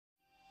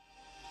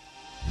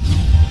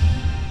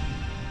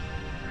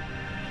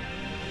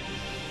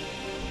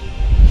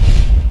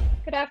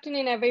Good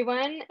afternoon,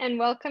 everyone, and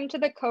welcome to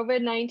the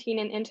COVID-19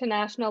 and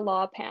International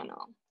Law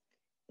panel.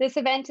 This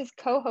event is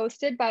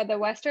co-hosted by the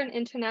Western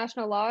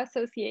International Law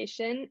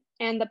Association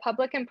and the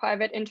Public and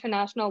Private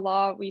International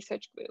Law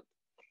Research Group.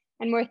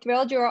 And we're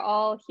thrilled you are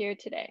all here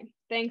today.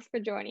 Thanks for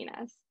joining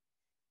us.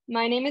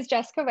 My name is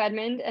Jessica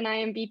Redmond, and I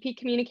am VP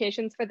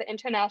Communications for the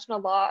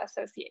International Law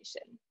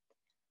Association.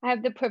 I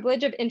have the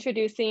privilege of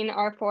introducing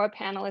our four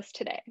panelists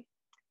today.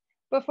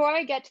 Before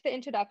I get to the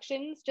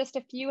introductions, just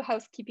a few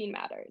housekeeping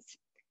matters.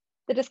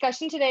 The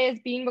discussion today is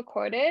being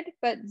recorded,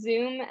 but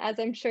Zoom, as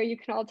I'm sure you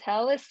can all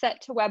tell, is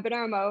set to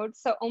webinar mode,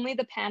 so only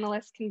the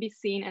panelists can be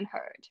seen and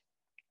heard.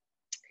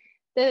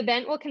 The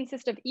event will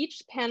consist of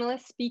each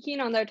panelist speaking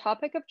on their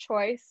topic of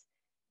choice,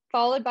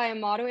 followed by a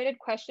moderated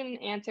question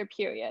and answer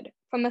period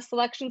from a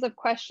selections of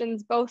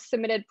questions both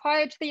submitted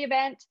prior to the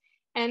event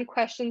and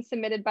questions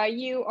submitted by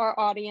you, our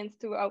audience,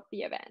 throughout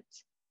the event.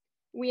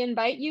 We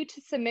invite you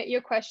to submit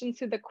your questions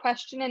through the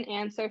question and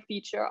answer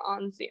feature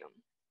on Zoom.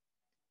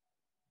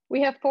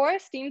 We have four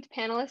esteemed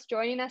panelists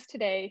joining us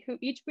today who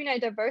each bring a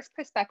diverse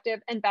perspective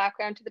and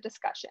background to the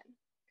discussion.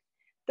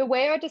 The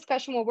way our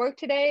discussion will work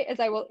today is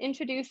I will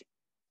introduce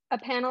a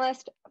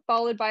panelist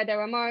followed by their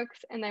remarks,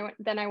 and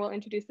then I will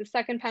introduce the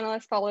second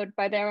panelist followed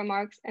by their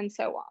remarks, and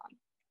so on.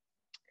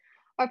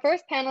 Our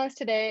first panelist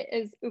today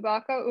is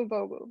Ubaka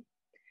Ogbogu.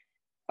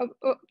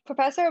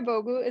 Professor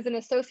Ogbogu is an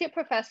associate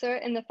professor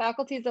in the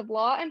faculties of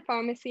Law and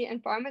Pharmacy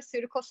and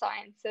Pharmaceutical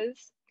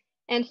Sciences,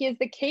 and he is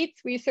the Cates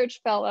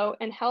Research Fellow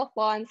in Health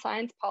Law and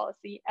Science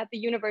Policy at the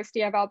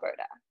University of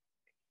Alberta.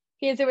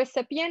 He is a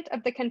recipient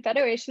of the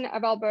Confederation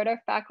of Alberta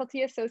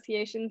Faculty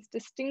Association's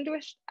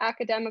Distinguished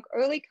Academic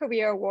Early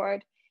Career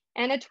Award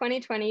and a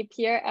 2020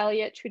 Pierre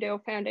Elliott Trudeau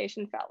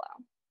Foundation Fellow.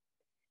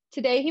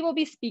 Today, he will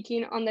be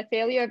speaking on the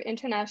failure of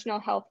international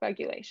health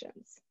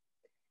regulations.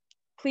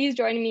 Please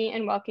join me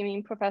in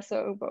welcoming Professor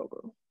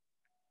Ogbogu.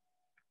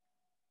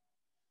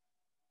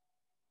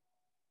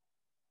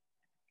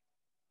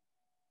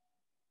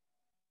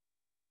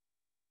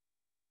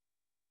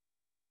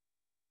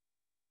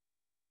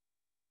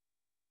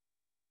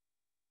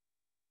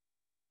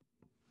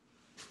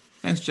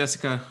 Thanks,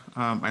 Jessica.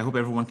 I hope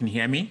everyone can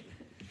hear me.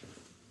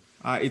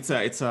 It's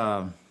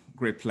a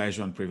great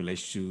pleasure and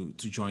privilege to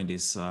join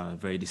this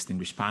very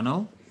distinguished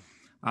panel.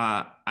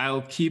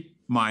 I'll keep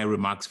my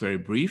remarks very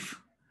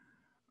brief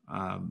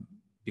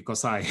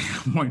because I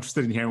am more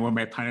interested in hearing what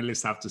my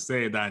panelists have to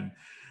say than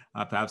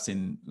perhaps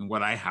in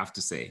what I have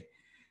to say.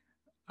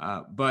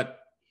 But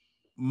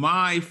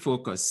my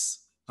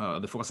focus,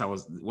 what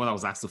I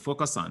was asked to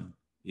focus on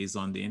is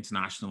on the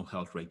international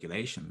health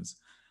regulations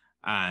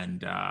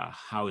and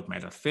how it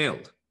might have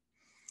failed.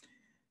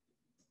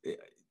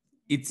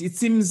 It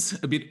seems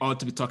a bit odd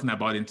to be talking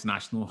about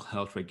international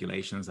health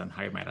regulations and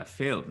how it might have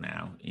failed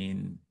now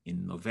in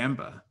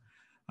November.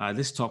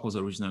 This talk was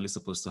originally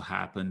supposed to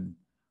happen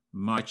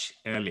much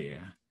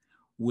earlier,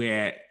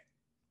 where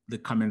the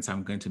comments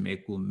I'm going to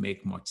make will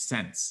make much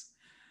sense.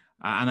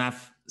 And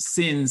I've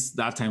since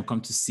that time come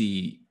to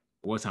see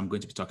what I'm going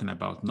to be talking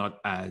about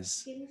not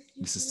as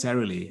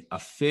necessarily a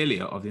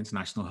failure of the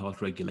international health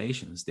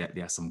regulations. There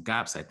are some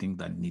gaps I think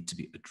that need to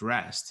be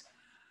addressed,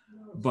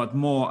 but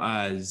more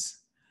as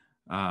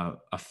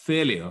a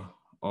failure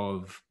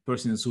of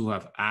persons who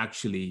have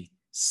actually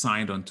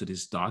signed onto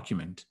this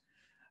document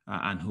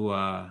and who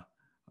are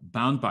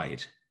bound by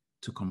it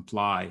to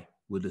comply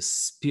with the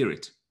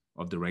spirit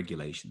of the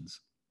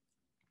regulations.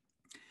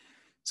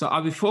 So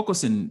I'll be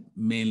focusing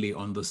mainly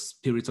on the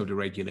spirit of the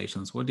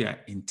regulations, what they are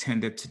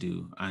intended to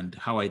do, and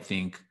how I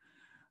think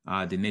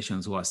the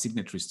nations who are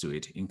signatories to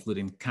it,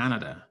 including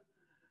Canada,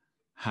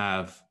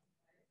 have,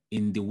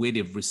 in the way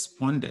they've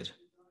responded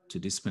to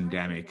this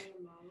pandemic,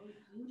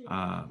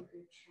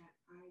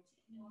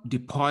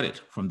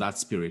 departed from that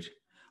spirit,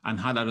 and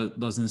how that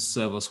doesn't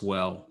serve us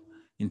well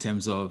in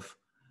terms of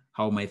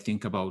how we might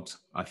think about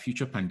a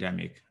future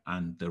pandemic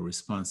and the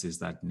responses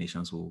that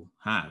nations will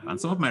have. And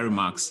some of my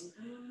remarks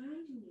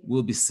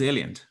will be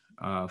salient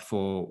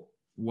for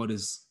what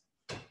is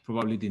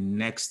probably the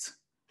next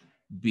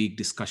big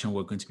discussion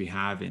we're going to be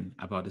having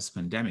about this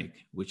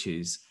pandemic, which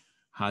is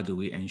how do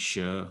we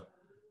ensure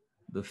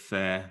the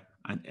fair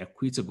and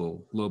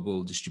equitable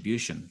global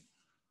distribution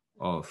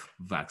of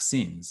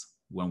vaccines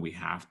when we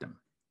have them.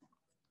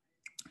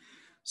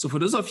 So for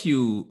those of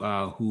you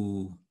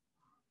who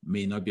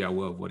may not be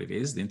aware of what it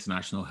is, the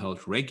International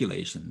Health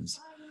Regulations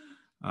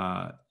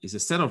is a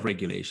set of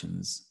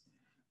regulations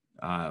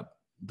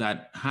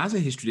that has a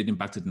history dating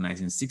back to the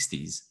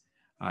 1960s.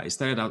 It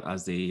started out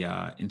as the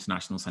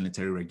International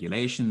Sanitary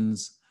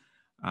Regulations,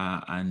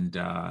 and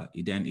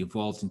it then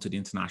evolved into the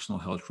International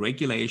Health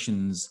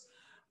Regulations,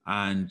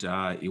 and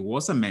it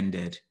was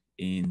amended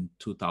in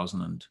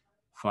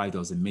 2005. There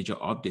was a major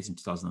update in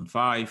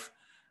 2005,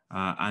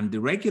 and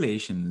the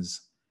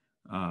regulations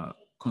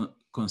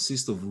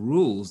consist of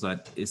rules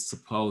that is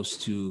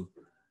supposed to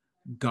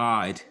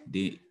guide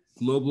the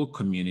global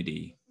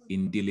community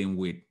in dealing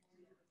with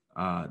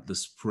the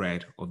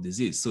spread of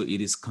disease. So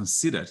it is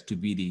considered to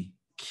be the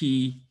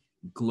key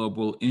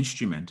global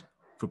instrument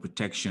for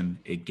protection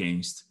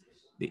against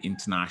the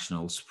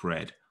international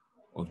spread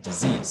of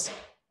disease.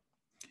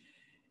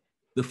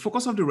 The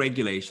focus of the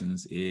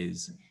regulations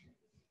is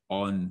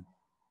on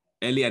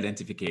early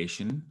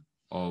identification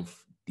of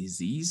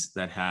disease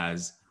that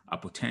has a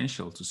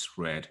potential to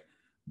spread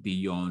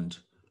beyond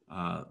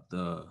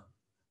the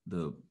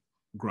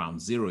ground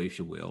zero, if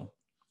you will,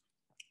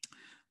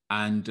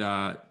 and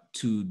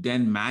to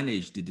then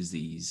manage the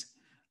disease,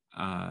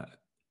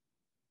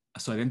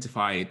 so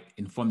identify it,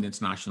 inform the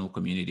international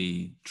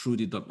community through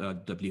the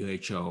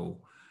WHO,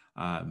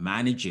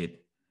 manage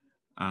it,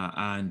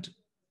 and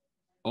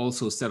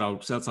also set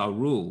out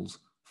rules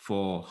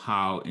for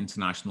how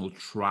international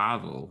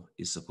travel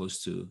is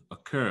supposed to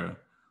occur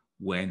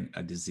when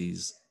a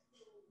disease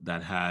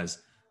that has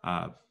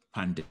a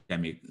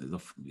pandemic,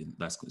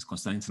 that's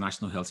considered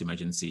international health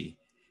emergency,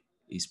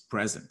 is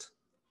present.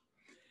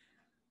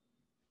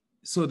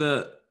 So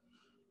the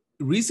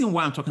reason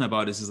why I'm talking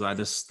about this is that at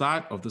the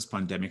start of this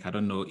pandemic, I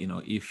don't know,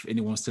 if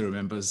anyone still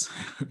remembers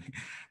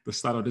the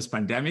start of this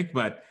pandemic,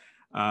 but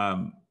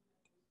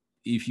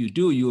if you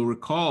do, you'll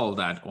recall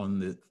that on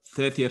the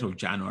 30th of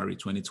January,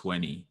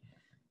 2020,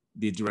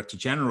 the Director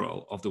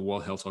General of the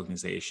World Health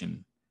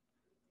Organization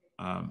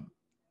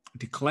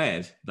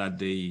declared that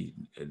the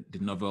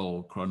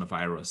novel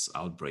coronavirus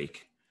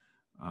outbreak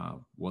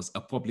was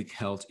a public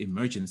health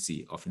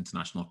emergency of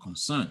international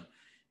concern.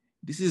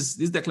 This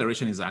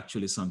declaration is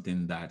actually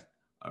something that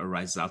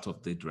arises out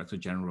of the Director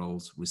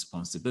General's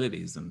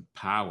responsibilities and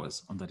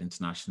powers under the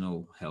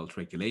international health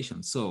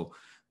regulations. So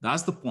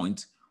that's the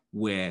point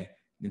where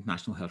the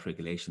international health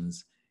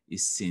regulations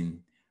is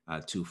seen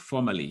to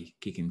formally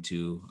kick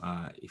into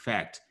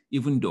effect,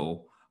 even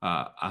though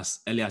as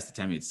early as the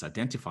time it's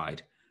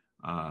identified,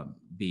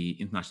 the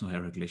international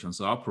health regulations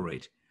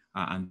operate.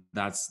 And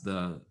that's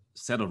the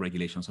set of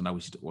regulations under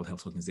which the World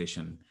Health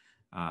Organization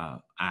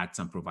acts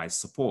and provides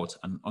support,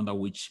 and under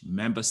which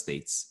member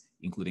states,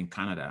 including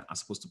Canada, are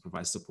supposed to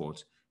provide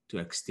support to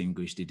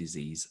extinguish the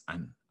disease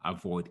and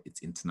avoid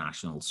its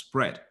international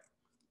spread.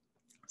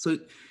 So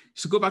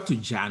go back to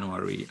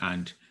January,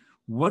 and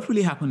what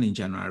really happened in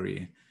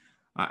January?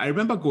 I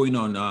remember going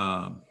on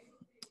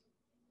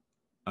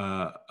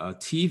a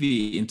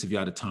TV interview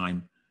at the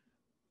time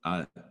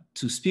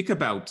to speak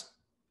about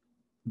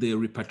the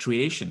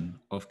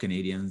repatriation of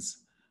Canadians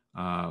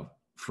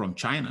from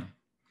China.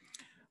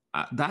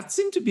 That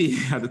seemed to be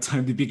at the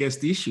time the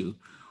biggest issue.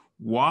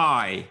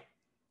 Why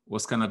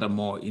was Canada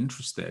more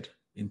interested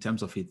in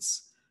terms of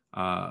its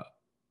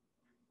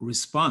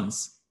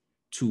response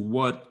to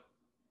what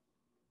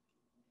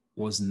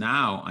was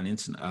now an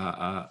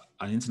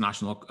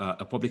international,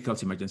 a public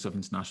health emergency of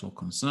international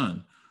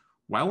concern?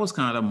 Why was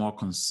Canada more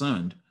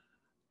concerned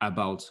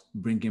about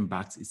bringing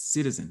back its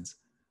citizens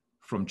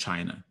from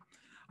China?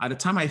 At the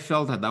time, I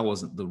felt that that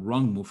was the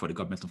wrong move for the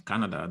government of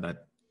Canada,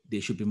 that they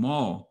should be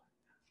more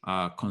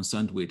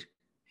concerned with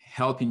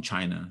helping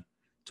China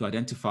to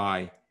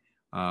identify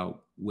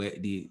where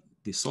the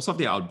source of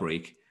the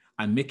outbreak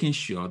and making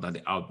sure that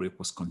the outbreak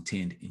was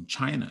contained in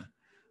China.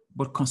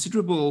 But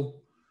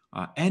considerable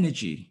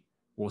energy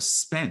was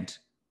spent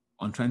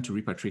on trying to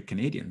repatriate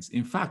Canadians.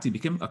 In fact, it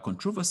became a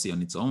controversy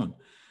on its own.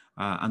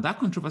 And that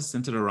controversy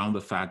centered around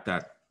the fact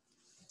that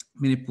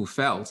many people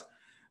felt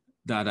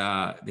that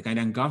the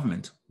Canadian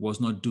government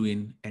was not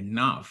doing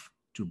enough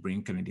to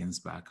bring Canadians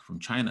back from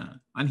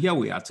China. And here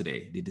we are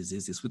today. The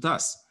disease is with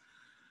us.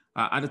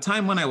 At the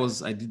time when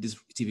I did this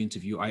TV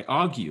interview, I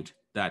argued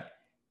that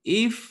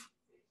if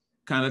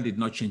Canada did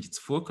not change its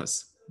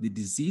focus, the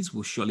disease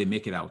will surely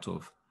make it out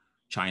of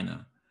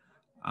China.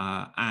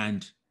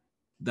 And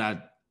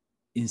that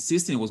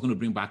insisting it was going to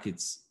bring back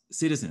its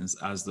citizens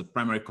as the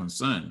primary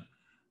concern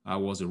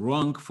was a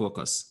wrong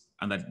focus,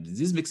 and that the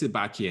disease makes it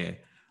back here,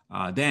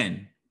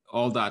 then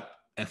all that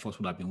effort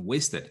would have been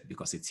wasted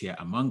because it's here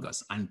among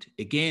us. And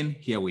again,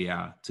 here we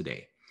are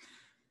today.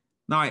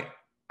 Now,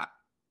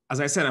 as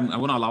I said, I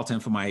want to allow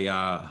time for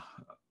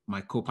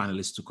my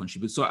co-panelists to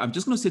contribute. So I'm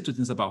just going to say two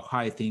things about how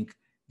I think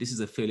this is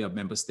a failure of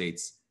member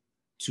states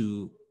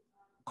to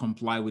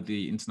comply with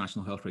the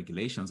international health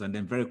regulations, and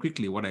then very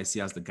quickly what I see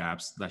as the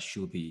gaps that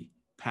should be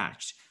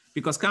patched.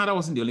 Because Canada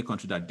wasn't the only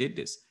country that did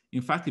this.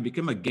 In fact, it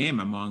became a game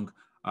among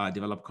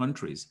developed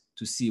countries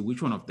to see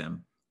which one of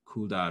them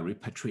could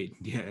repatriate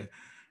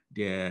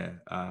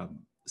their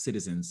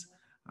citizens.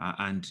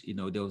 And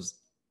there was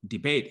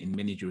debate in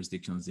many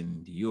jurisdictions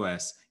in the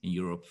US, in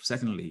Europe,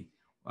 certainly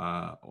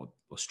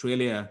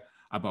Australia,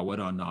 about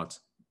whether or not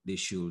they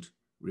should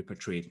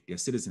repatriate their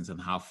citizens and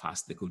how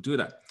fast they could do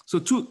that. So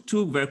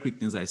two very quick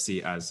things I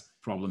see as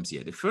problems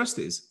here. The first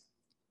is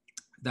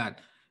that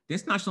the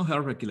international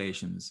health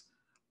regulations,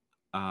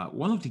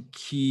 one of the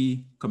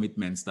key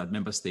commitments that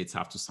member states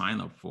have to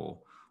sign up for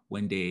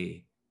when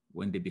they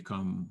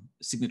become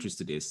signatories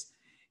to this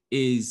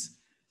is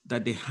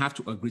that they have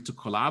to agree to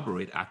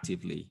collaborate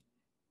actively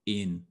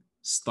in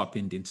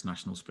stopping the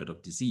international spread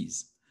of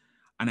disease.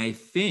 And I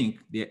think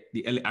the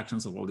early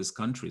actions of all these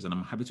countries, and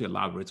I'm happy to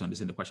elaborate on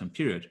this in the question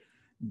period,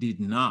 did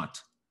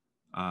not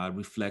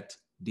reflect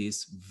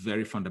this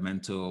very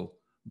fundamental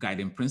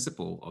guiding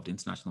principle of the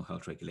international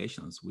health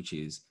regulations, which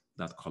is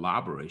that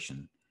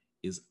collaboration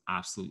is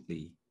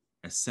absolutely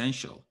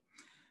essential.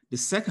 The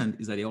second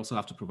is that they also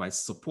have to provide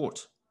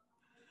support.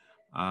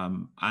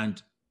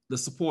 And the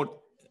support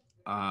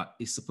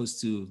is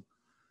supposed to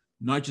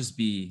not just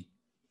be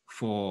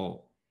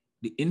for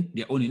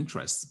their own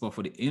interests, but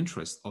for the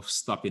interest of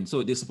stopping.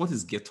 So the support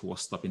is geared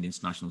towards stopping the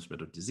international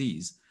spread of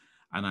disease.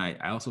 And I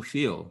also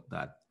feel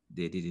that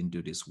they didn't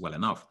do this well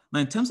enough. Now,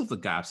 in terms of the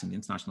gaps in the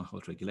international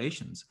health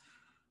regulations,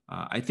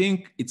 I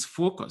think it's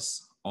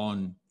focus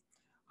on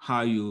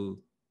how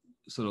you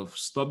sort of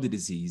stop the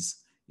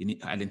disease,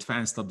 identify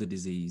and stop the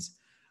disease,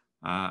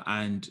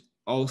 and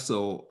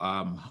also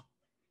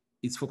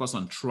its focus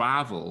on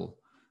travel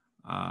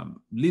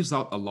leaves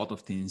out a lot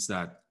of things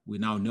that we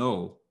now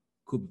know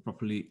could be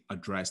properly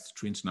addressed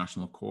through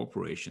international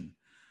cooperation.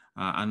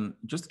 And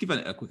just to give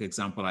a quick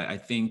example, I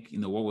think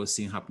what we're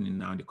seeing happening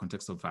now in the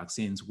context of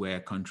vaccines, where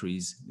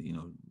countries,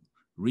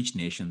 rich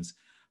nations,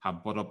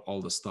 have bought up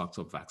all the stocks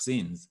of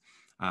vaccines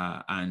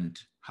and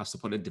have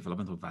supported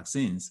development of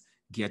vaccines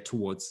geared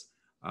towards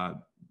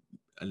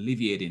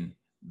alleviating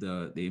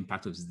the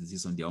impact of this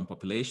disease on their own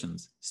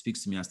populations,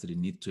 speaks to me as to the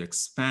need to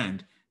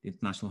expand the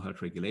international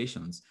health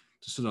regulations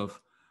to sort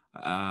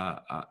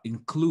of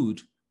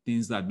include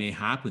things that may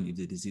happen if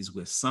the disease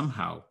were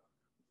somehow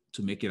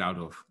to make it out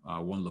of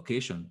one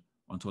location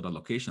onto other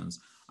locations.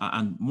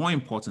 And more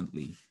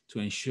importantly, to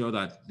ensure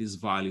that these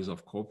values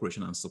of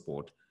cooperation and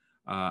support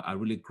are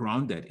really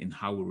grounded in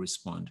how we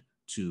respond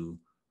to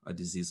a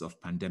disease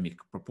of pandemic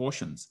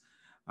proportions.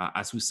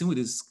 As we've seen with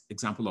this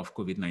example of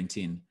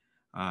COVID-19,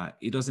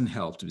 it doesn't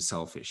help to be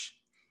selfish.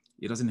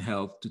 It doesn't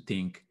help to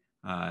think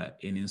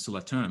in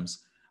insular terms.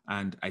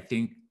 And I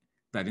think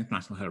that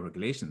international health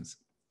regulations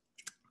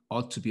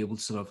ought to be able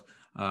to sort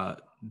of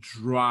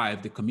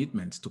drive the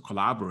commitment to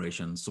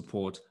collaboration,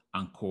 support,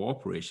 and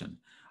cooperation.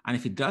 And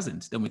if it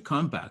doesn't, then we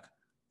come back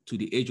to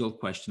the age-old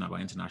question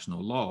about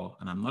international law.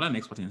 And I'm not an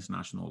expert in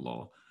international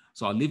law,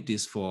 so I'll leave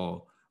this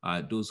for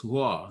those who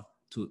are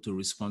to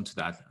respond to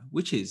that,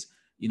 which is,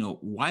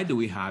 why do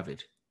we have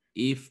it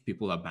if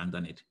people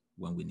abandon it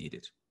when we need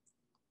it?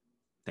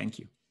 Thank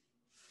you.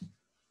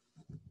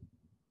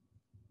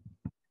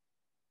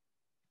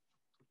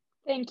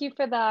 Thank you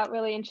for that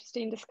really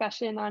interesting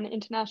discussion on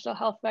international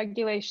health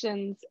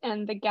regulations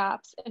and the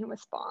gaps in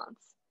response.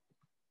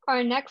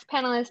 Our next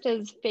panelist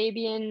is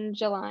Fabien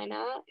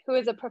Gélinas, who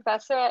is a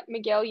professor at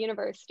McGill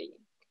University.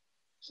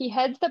 He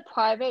heads the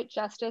Private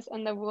Justice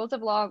and the Rules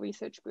of Law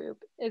Research Group,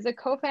 is a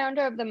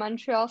co-founder of the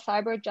Montreal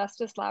Cyber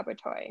Justice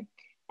Laboratory,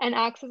 and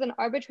acts as an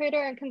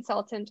arbitrator and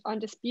consultant on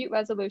dispute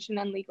resolution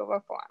and legal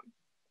reform.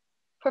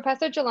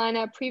 Professor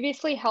Gélinas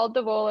previously held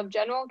the role of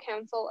General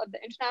Counsel of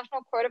the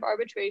International Court of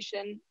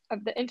Arbitration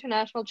of the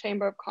International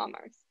Chamber of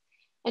Commerce.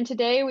 And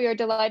today we are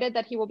delighted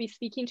that he will be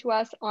speaking to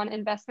us on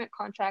investment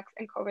contracts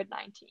and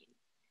COVID-19.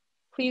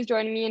 Please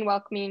join me in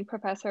welcoming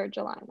Professor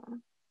Gélinas.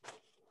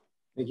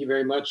 Thank you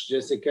very much,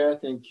 Jessica.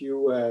 Thank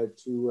you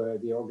to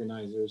the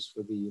organizers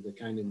for the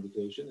kind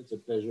invitation. It's a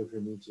pleasure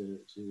for me to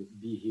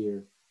be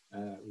here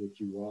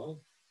with you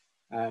all.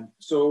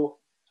 So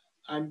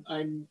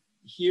I'm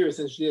here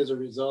essentially as a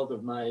result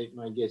of my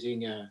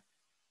getting a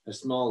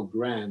small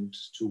grant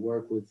to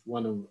work with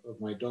one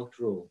of my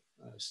doctoral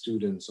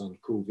students on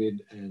COVID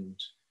and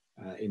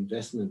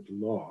investment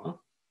law.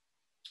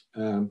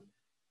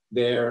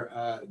 There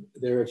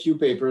are a few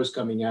papers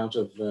coming out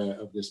of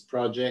this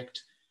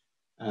project,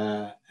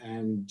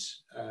 and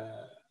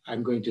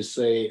I'm going to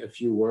say a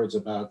few words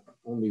about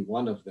only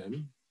one of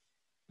them.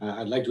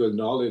 I'd like to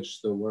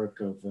acknowledge the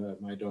work of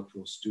my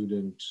doctoral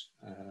student.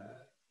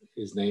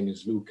 His name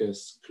is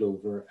Lucas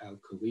Clover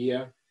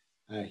Alcoria.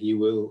 He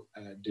will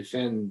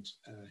defend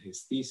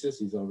his thesis.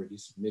 He's already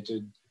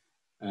submitted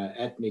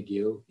at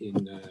McGill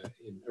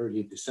in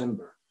early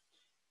December.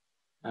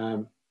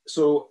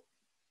 So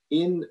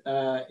in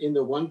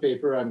the one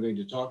paper I'm going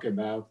to talk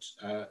about,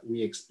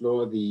 we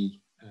explore the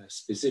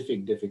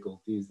specific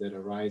difficulties that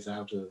arise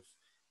out of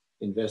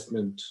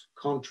investment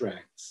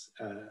contracts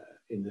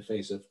in the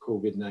face of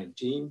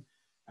COVID-19,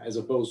 as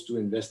opposed to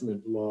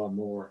investment law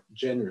more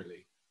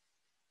generally.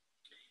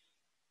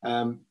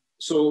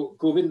 So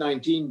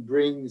COVID-19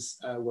 brings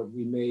what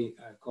we may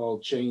call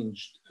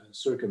changed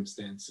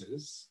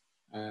circumstances,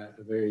 a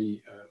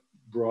very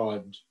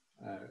broad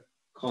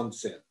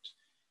concept.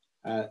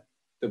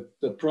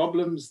 The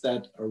problems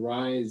that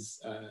arise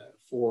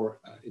for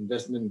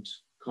investment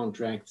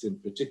contracts in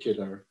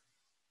particular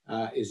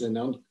is an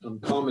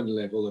uncommon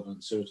level of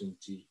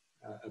uncertainty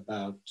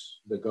about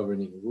the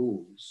governing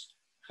rules.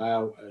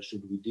 How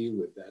should we deal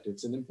with that?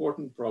 It's an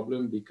important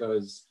problem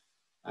because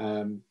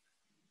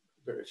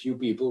very few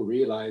people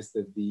realize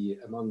that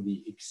among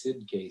the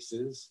ICSID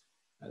cases,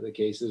 the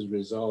cases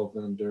resolved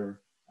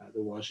under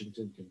the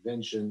Washington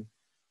Convention,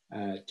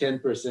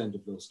 10%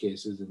 of those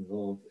cases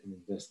involve an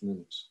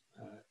investment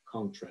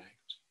contract.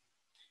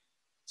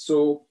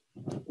 So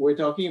we're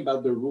talking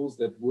about the rules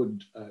that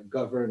would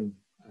govern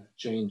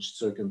changed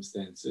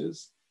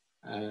circumstances.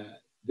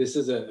 This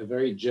is a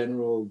very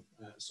general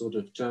sort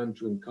of term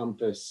to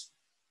encompass,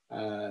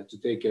 to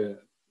take a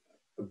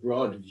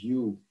broad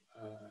view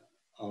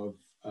of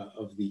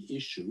the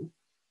issue.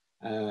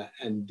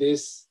 And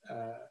this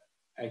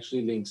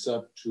actually links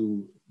up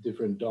to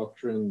different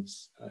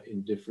doctrines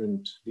in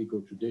different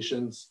legal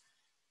traditions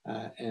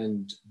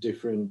and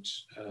different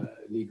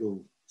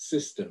legal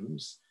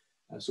systems.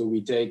 So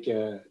we take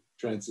a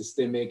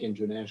transsystemic,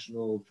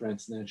 international,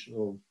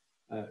 transnational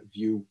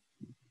view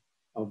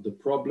of the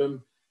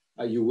problem.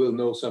 You will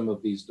know some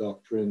of these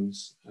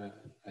doctrines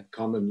at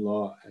common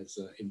law as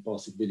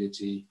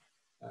impossibility,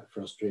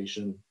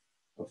 frustration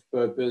of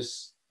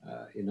purpose.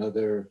 In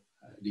other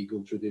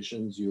legal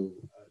traditions, you'll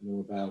know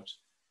about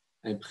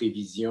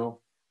imprévision,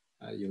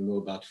 you'll know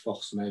about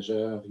force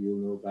majeure, you'll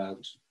know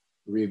about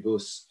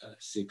rebus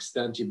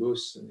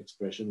sextantibus, an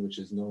expression which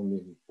is known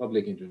in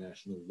public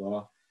international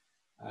law.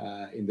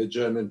 In the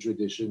German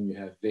tradition, you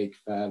have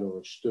Wegfall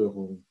or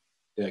Störung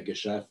der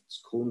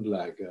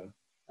Geschäftsgrundlage,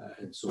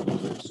 and so on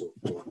and so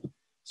forth.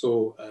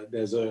 So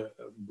there's a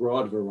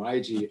broad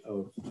variety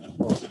of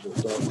possible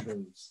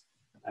doctrines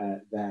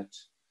that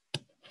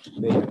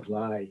may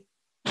apply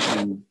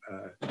to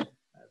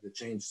the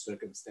changed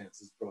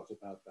circumstances brought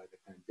about by the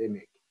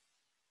pandemic.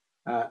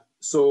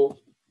 So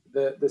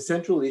the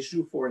central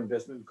issue for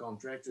investment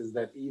contracts is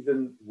that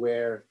even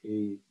where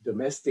a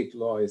domestic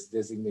law is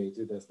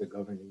designated as the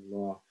governing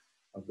law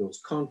of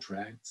those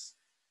contracts,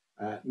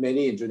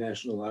 many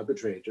international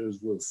arbitrators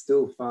will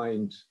still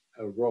find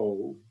a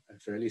role, a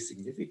fairly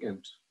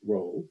significant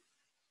role,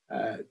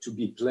 to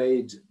be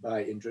played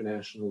by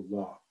international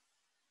law.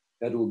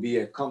 That will be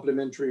a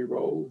complementary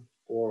role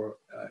or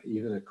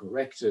even a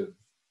corrective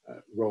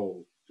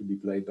role to be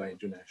played by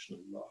international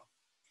law.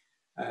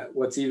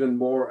 What's even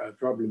more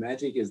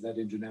problematic is that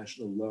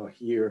international law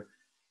here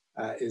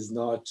is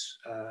not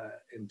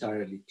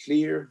entirely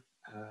clear.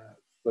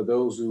 For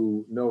those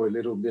who know a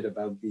little bit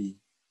about the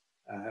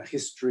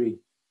history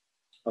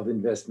of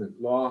investment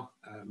law,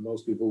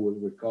 most people will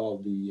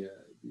recall the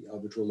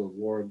arbitral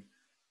award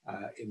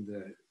in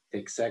the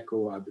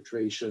Texaco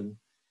arbitration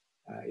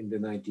in the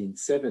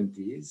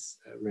 1970s,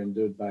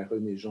 rendered by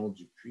René Jean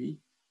Dupuis.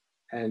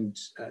 And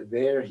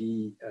there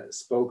he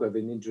spoke of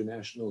an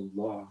international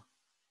law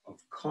of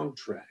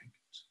contract.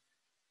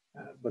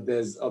 But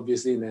there's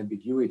obviously an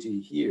ambiguity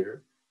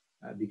here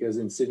because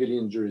in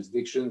civilian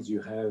jurisdictions,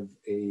 you have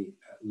a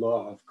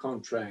law of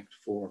contract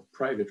for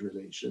private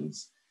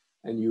relations,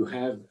 and you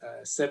have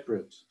a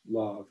separate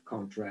law of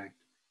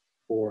contract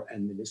for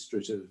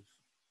administrative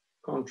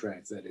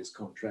contracts, that is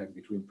contract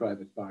between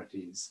private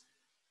parties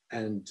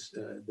and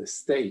the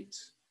state.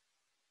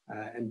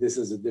 And this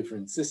is a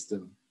different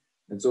system.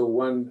 And so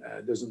one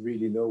doesn't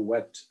really know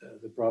what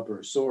the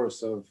proper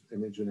source of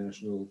an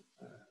international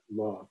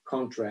law of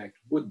contract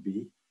would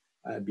be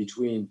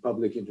between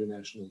public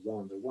international law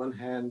on the one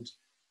hand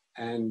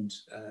and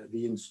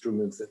the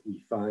instruments that we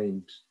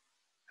find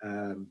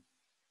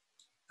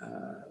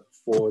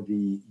for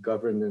the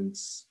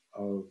governance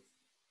of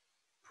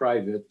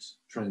private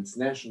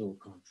transnational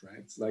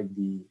contracts like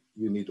the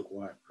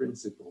Unidroit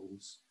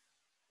principles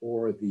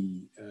or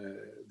the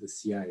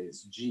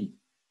CISG.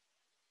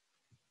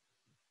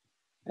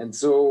 And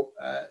so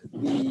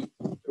the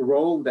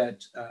role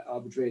that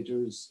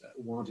arbitrators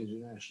want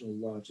international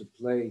law to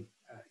play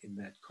in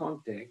that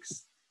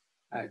context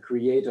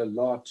create a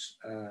lot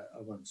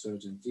of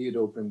uncertainty. It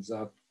opens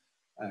up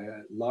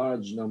a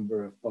large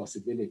number of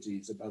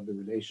possibilities about the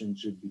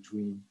relationship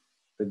between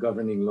the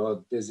governing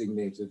law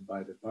designated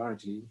by the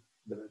parties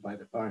or by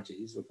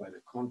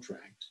the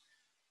contract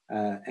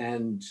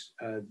and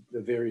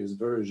the various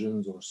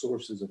versions or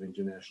sources of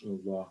international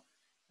law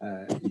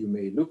you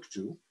may look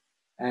to.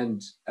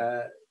 And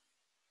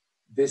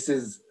this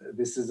is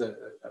a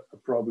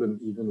problem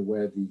even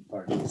where the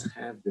parties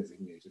have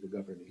designated a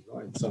governing law.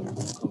 In some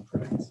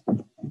contracts,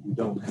 you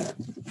don't have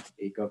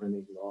a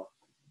governing law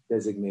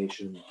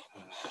designation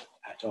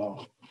at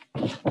all.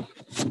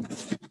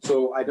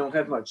 So I don't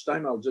have much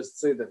time. I'll just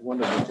say that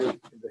one of the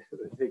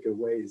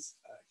takeaways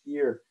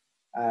here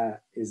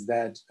is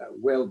that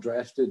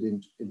well-drafted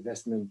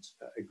investment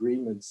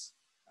agreements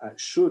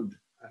should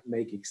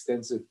make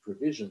extensive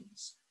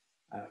provisions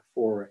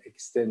for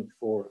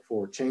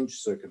changed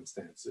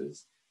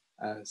circumstances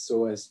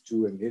so as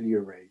to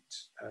ameliorate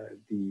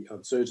the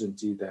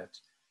uncertainty that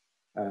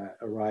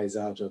arise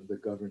out of the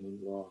governing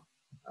law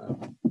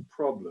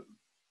problem.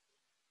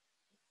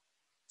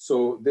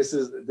 So this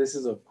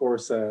is of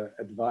course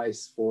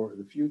advice for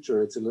the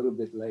future. It's a little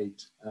bit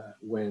late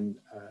when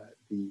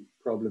the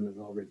problem has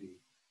already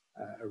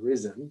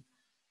arisen,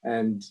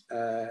 and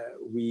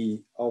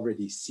we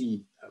already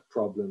see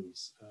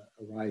problems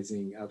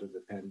arising out of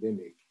the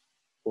pandemic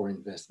for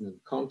investment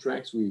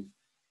contracts. We've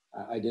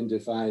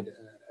identified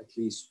at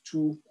least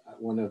two.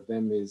 One of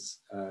them is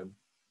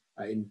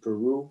in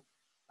Peru,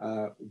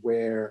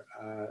 where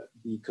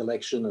the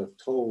collection of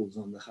tolls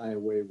on the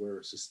highway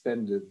were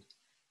suspended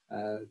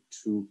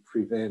to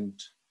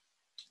prevent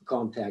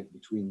contact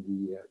between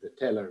the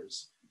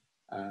tellers,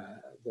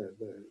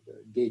 the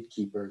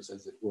gatekeepers,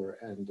 as it were,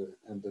 and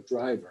the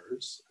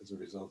drivers as a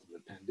result of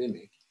the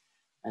pandemic.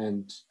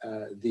 And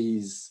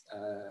these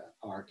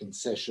are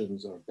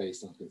concessions or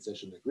based on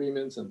concession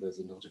agreements, and there's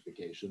a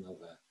notification of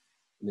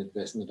an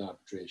investment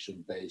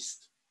arbitration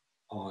based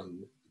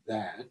on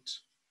that.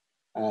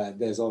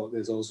 There's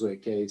also a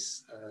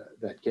case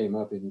that came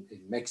up in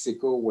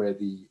Mexico where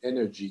the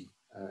energy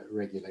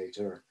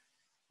regulator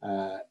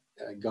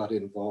got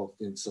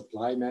involved in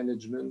supply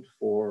management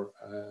for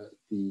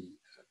the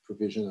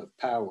provision of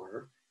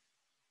power,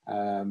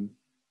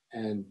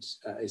 and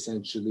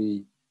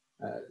essentially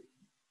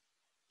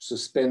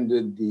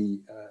suspended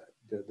the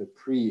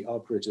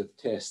pre-operative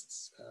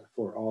tests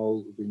for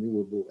all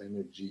renewable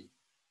energy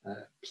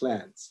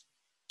plants,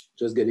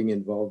 just getting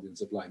involved in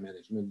supply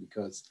management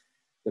because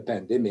the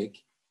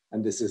pandemic,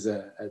 and this is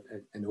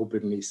an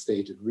openly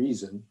stated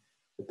reason,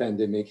 the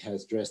pandemic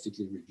has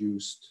drastically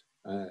reduced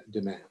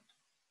demand.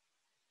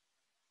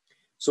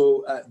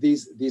 So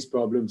these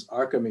problems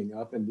are coming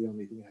up, and the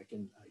only thing I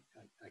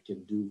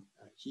can do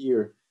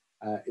here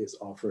is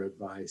offer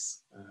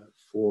advice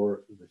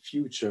for the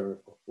future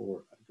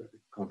for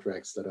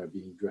contracts that are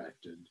being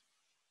drafted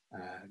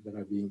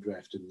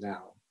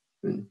now.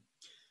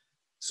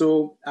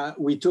 So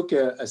we took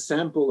a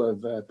sample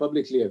of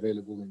publicly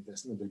available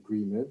investment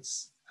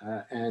agreements,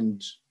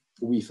 and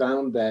we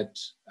found that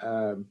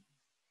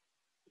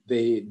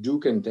they do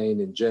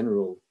contain, in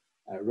general,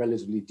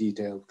 relatively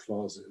detailed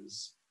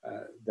clauses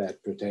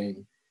that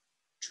pertain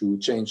to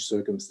changed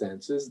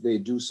circumstances. They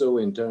do so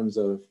in terms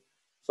of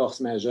force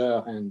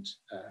majeure and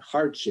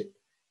hardship.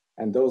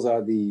 And those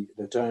are the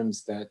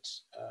terms that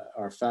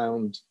are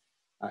found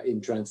in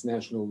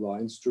transnational law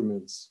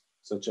instruments,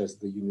 such as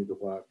the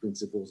Unidroit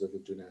Principles of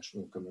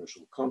International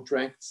Commercial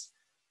Contracts.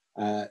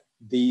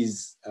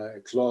 These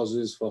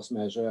clauses, force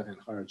majeure and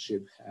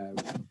hardship,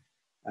 have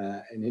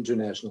an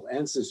international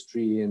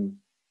ancestry in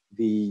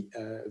the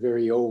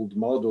very old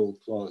model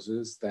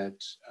clauses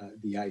that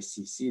the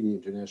ICC, the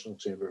International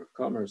Chamber of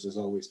Commerce, has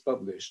always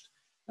published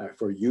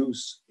for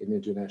use in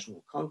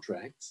international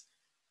contracts,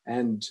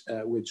 and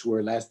which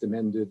were last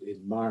amended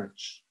in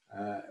March,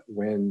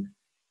 in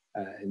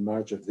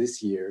March of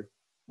this year,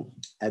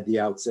 at the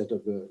outset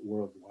of the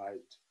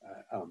worldwide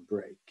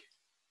outbreak.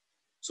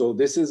 So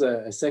this is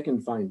a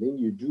second finding.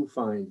 You do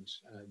find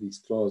these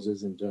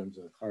clauses in terms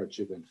of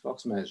hardship and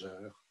force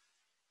majeure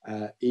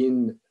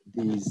in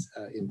these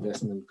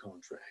investment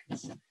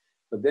contracts.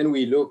 But then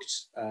we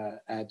looked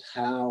at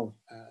how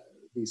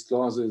these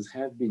clauses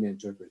have been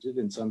interpreted,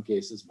 in some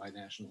cases by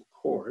national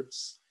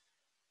courts.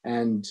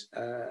 And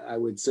I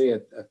would say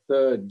a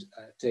third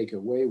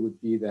takeaway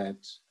would be that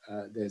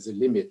there's a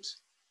limit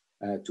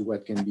to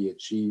what can be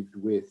achieved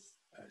with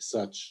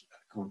such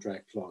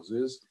contract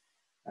clauses,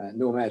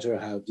 no matter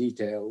how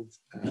detailed,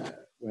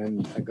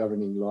 when a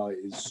governing law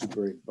is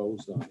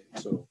superimposed on it.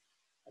 So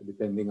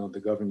depending on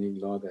the governing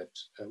law that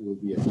will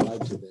be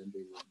applied to them,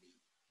 they will be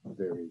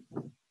very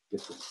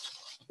different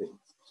things.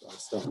 So I'll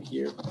stop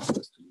here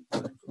just to leave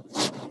time for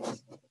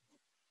questions.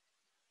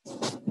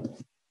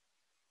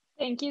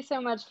 Thank you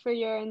so much for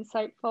your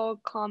insightful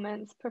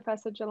comments,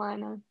 Professor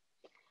Gélinas.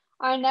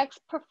 Our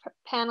next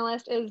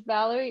panelist is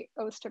Valerie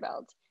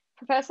Oosterveld.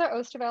 Professor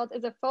Oosterveld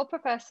is a full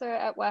professor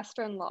at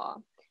Western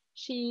Law.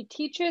 She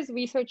teaches,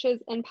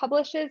 researches, and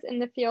publishes in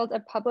the field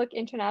of public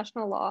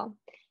international law,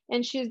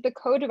 and she is the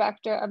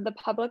co-director of the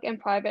Public and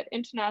Private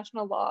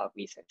International Law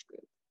Research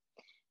Group.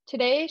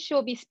 Today, she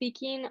will be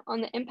speaking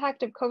on the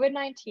impact of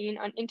COVID-19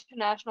 on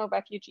international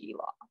refugee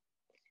law.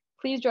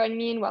 Please join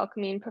me in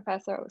welcoming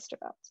Professor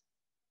Oosterveld.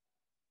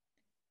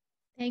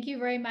 Thank you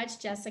very much,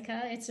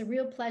 Jessica. It's a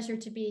real pleasure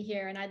to be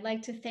here, and I'd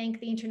like to thank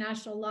the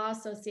International Law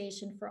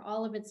Association for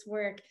all of its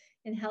work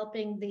in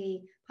helping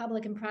the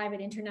Public and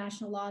Private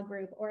International Law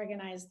Group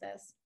organize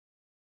this.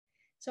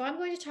 So I'm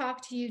going to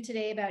talk to you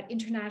today about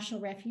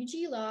international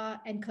refugee law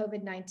and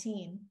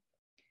COVID-19.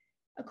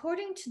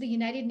 According to the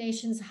United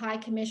Nations High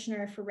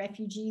Commissioner for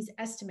Refugees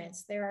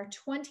estimates, there are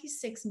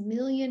 26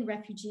 million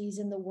refugees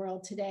in the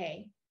world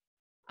today.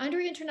 Under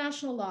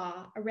international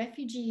law, a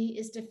refugee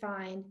is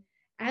defined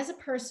as a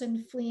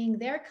person fleeing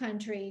their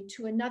country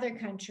to another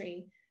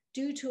country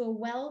due to a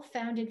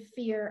well-founded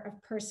fear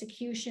of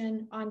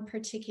persecution on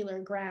particular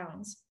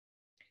grounds.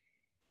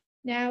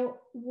 Now,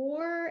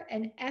 war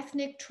and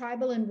ethnic,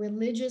 tribal, and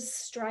religious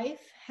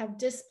strife have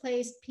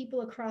displaced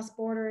people across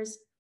borders,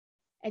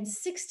 and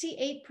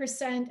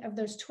 68% of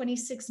those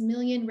 26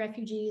 million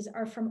refugees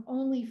are from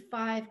only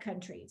 5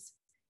 countries: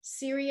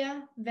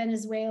 Syria,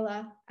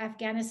 Venezuela,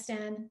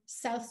 Afghanistan,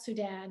 South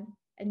Sudan,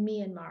 and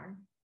Myanmar.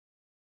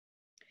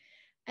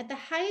 At the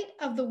height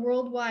of the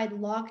worldwide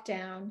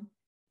lockdown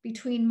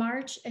between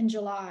March and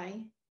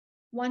July,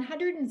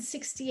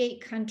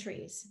 168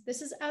 countries,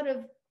 this is out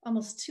of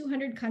almost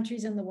 200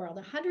 countries in the world,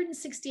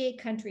 168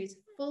 countries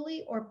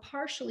fully or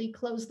partially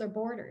closed their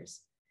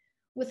borders,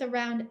 with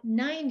around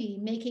 90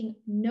 making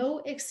no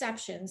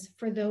exceptions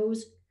for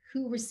those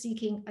who were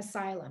seeking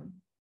asylum.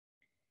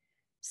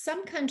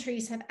 Some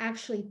countries have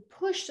actually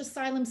pushed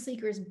asylum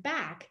seekers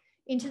back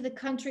into the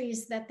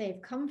countries that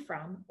they've come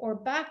from or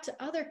back to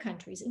other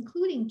countries,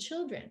 including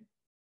children.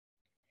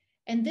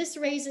 And this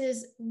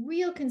raises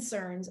real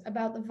concerns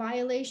about the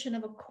violation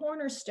of a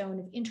cornerstone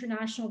of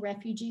international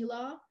refugee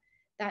law.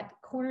 That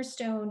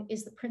cornerstone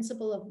is the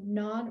principle of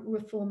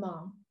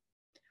non-refoulement,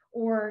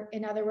 or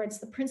in other words,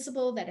 the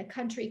principle that a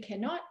country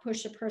cannot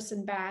push a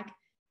person back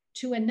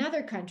to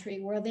another country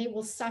where they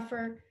will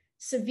suffer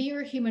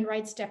severe human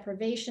rights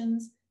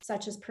deprivations,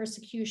 such as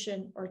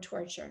persecution or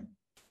torture.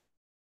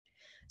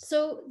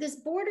 So this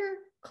border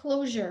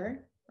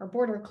closure or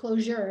border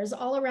closures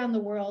all around the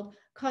world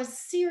cause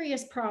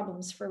serious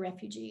problems for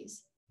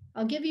refugees.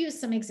 I'll give you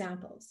some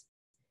examples.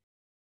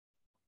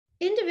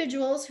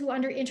 Individuals who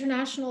under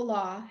international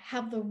law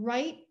have the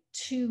right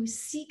to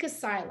seek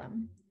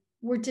asylum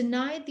were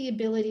denied the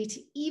ability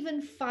to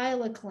even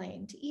file a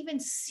claim, to even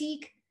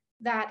seek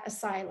that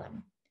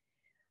asylum.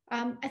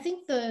 I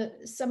think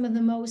some of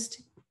the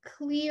most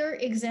clear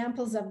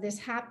examples of this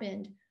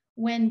happened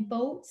when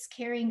boats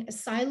carrying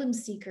asylum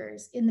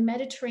seekers in the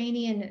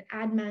Mediterranean and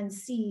Andaman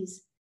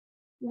seas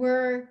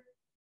were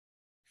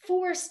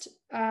forced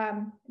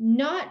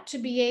not to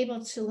be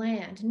able to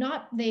land.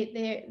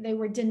 They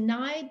were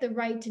denied the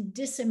right to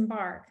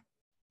disembark,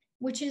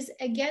 which is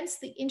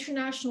against the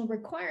international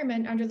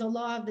requirement under the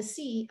law of the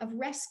sea of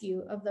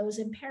rescue of those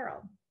in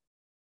peril.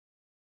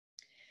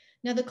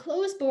 Now, the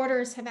closed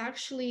borders have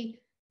actually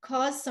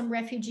caused some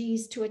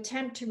refugees to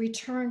attempt to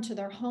return to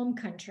their home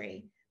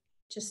country,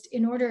 just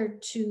in order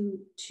to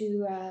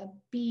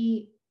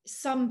be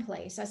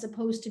someplace as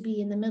opposed to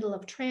be in the middle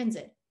of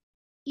transit,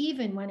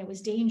 even when it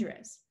was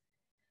dangerous.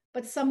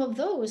 But some of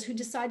those who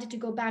decided to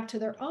go back to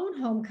their own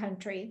home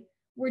country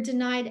were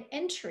denied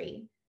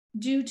entry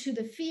due to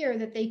the fear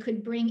that they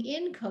could bring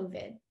in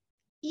COVID,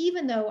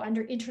 even though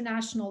under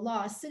international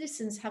law,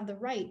 citizens have the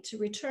right to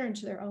return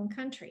to their own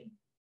country.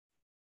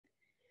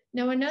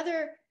 Now,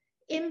 another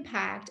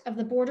impact of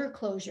the border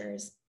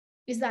closures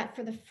is that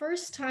for the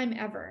first time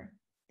ever,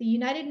 the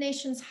United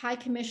Nations High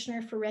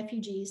Commissioner for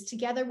Refugees,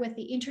 together with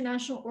the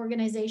International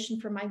Organization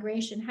for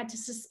Migration, had to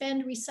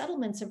suspend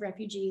resettlements of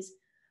refugees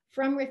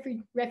from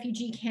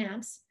refugee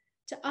camps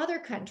to other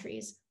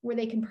countries where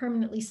they can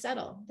permanently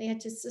settle. They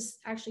had to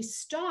actually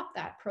stop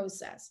that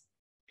process.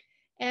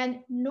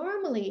 And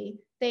normally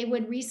they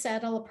would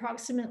resettle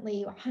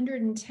approximately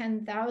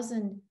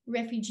 110,000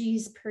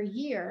 refugees per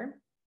year.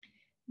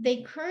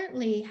 They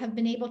currently have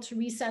been able to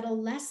resettle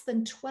less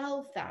than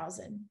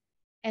 12,000,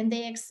 and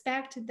they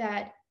expect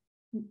that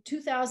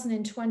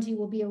 2020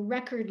 will be a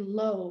record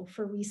low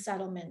for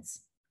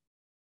resettlements.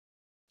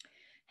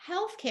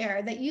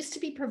 Healthcare that used to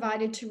be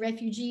provided to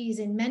refugees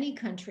in many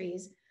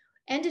countries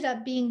ended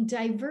up being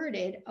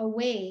diverted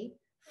away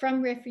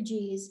from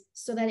refugees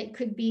so that it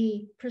could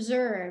be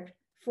preserved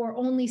for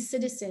only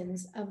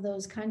citizens of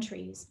those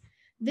countries.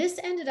 This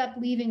ended up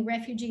leaving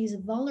refugees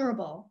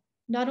vulnerable,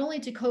 not only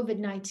to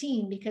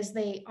COVID-19, because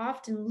they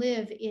often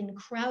live in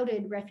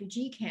crowded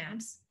refugee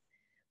camps,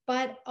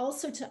 but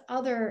also to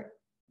other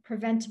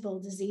preventable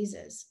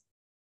diseases.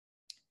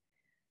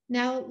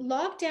 Now,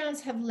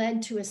 lockdowns have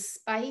led to a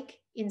spike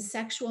in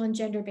sexual and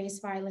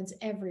gender-based violence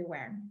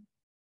everywhere,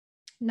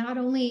 not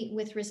only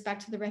with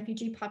respect to the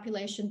refugee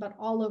population, but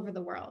all over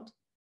the world.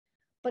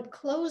 But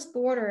closed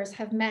borders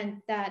have meant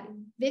that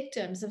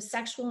victims of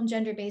sexual and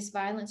gender-based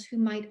violence who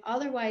might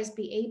otherwise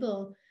be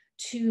able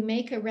to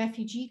make a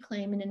refugee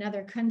claim in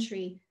another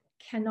country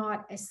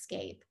cannot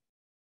escape.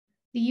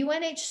 The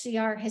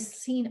UNHCR has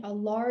seen a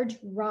large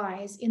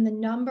rise in the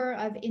number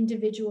of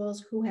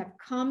individuals who have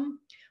come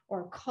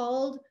or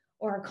called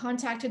or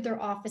contacted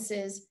their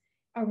offices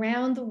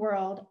around the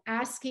world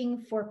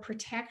asking for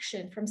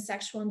protection from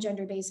sexual and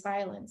gender-based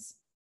violence.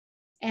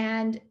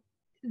 And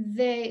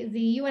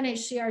the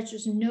UNHCR is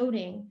just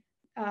noting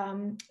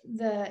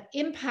the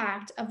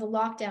impact of the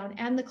lockdown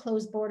and the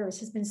closed borders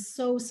has been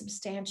so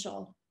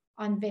substantial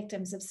on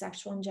victims of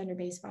sexual and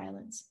gender-based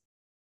violence.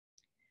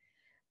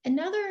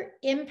 Another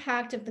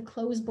impact of the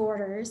closed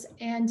borders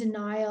and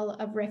denial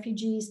of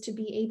refugees to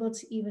be able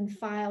to even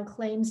file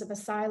claims of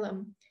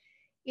asylum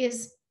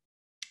is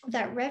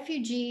that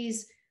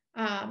refugees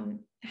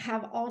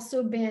have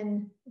also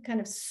been kind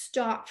of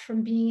stopped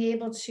from being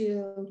able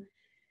to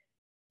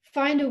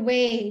find a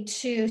way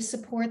to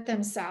support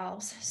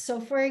themselves. So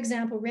for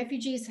example,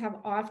 refugees have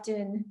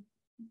often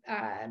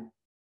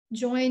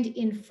joined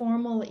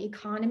informal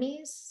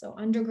economies, so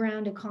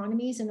underground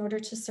economies, in order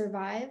to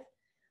survive.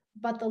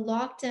 But the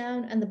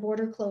lockdown and the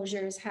border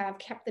closures have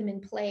kept them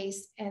in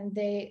place, and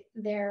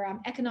their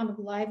economic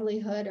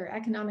livelihood or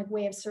economic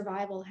way of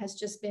survival has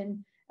just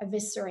been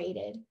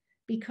eviscerated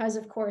because,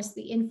 of course,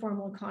 the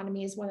informal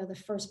economy is one of the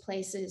first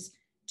places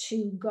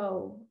to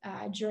go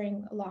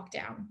during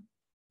lockdown.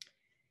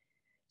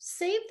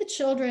 Save the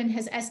Children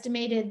has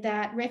estimated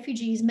that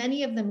refugees,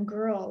 many of them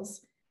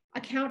girls,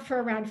 account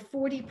for around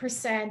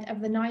 40% of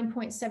the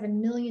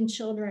 9.7 million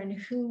children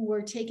who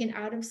were taken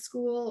out of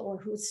school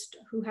or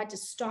who had to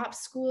stop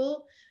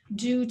school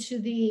due to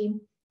the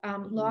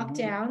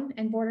lockdown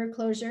and border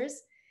closures.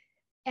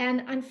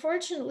 And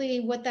unfortunately,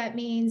 what that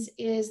means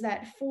is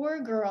that for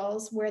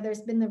girls, where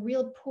there's been the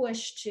real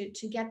push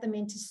to get them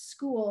into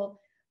school,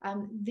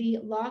 the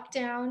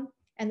lockdown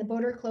and the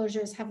border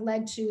closures have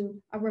led to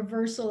a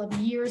reversal of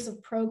years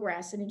of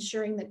progress in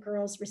ensuring that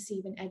girls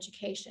receive an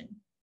education.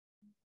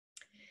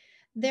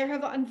 There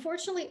have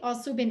unfortunately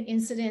also been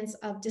incidents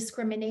of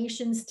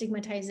discrimination,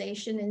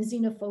 stigmatization, and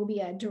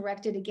xenophobia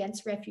directed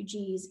against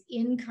refugees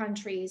in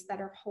countries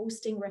that are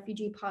hosting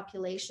refugee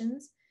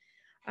populations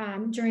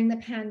during the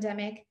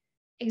pandemic,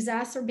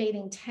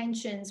 exacerbating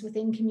tensions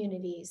within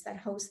communities that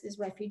host these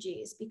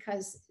refugees,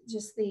 because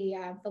just the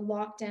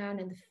lockdown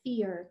and the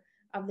fear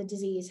of the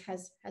disease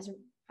has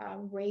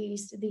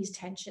raised these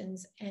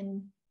tensions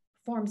and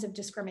forms of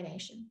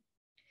discrimination.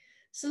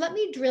 So let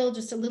me drill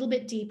just a little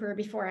bit deeper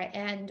before I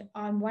end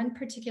on one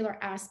particular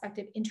aspect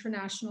of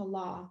international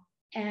law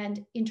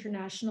and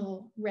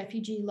international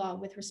refugee law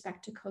with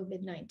respect to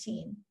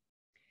COVID-19.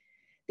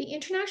 The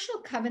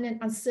International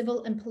Covenant on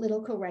Civil and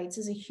Political Rights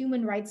is a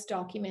human rights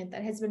document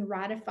that has been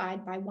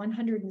ratified by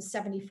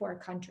 174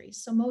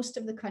 countries, so most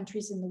of the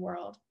countries in the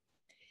world.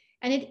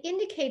 And it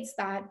indicates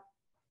that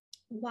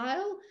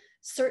while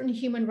certain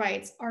human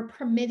rights are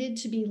permitted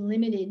to be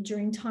limited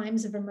during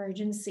times of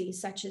emergency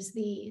such as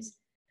these,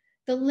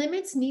 the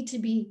limits need to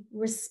be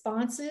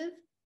responsive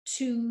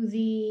to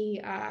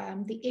the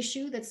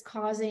issue that's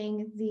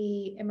causing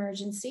the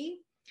emergency.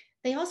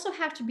 They also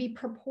have to be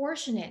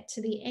proportionate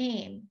to the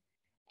aim,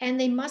 and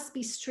they must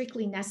be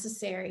strictly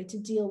necessary to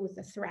deal with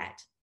the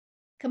threat.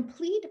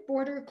 Complete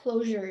border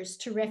closures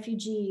to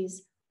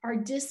refugees are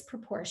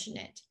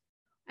disproportionate.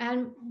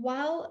 And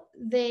while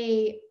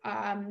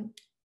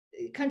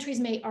countries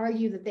may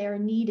argue that they are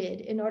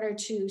needed in order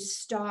to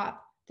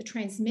stop the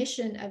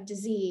transmission of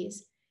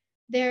disease,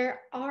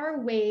 there are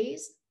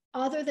ways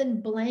other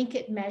than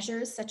blanket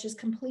measures such as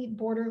complete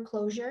border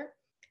closure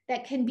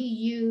that can be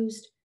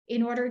used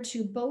in order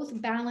to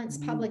both balance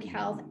public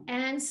health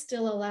and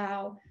still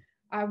allow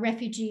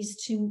refugees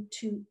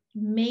to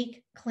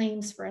make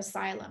claims for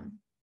asylum.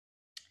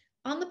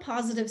 On the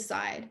positive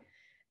side,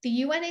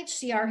 the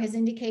UNHCR has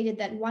indicated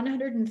that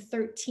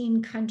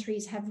 113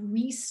 countries have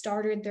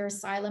restarted their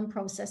asylum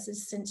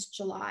processes since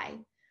July,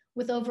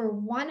 with over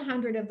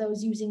 100 of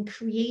those using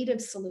creative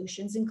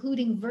solutions,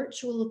 including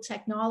virtual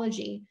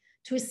technology,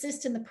 to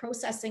assist in the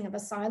processing of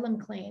asylum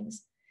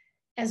claims,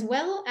 as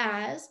well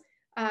as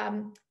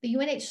the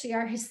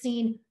UNHCR has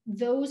seen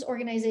those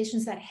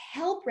organizations that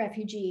help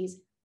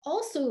refugees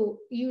also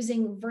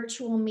using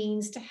virtual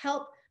means to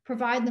help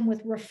provide them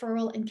with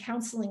referral and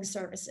counseling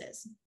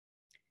services.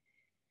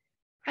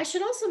 I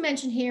should also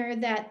mention here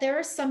that there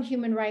are some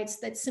human rights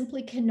that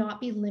simply cannot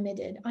be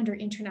limited under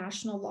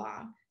international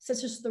law,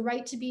 such as the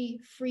right to be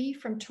free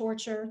from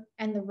torture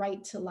and the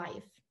right to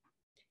life,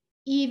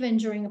 even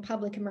during a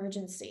public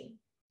emergency.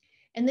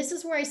 And this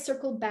is where I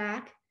circle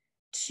back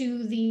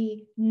to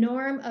the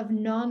norm of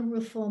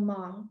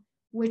non-refoulement,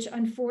 which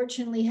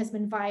unfortunately has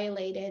been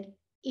violated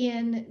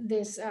in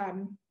this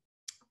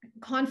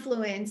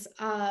confluence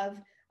of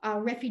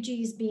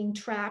refugees being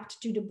trapped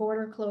due to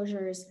border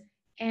closures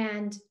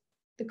and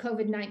the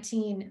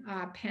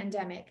COVID-19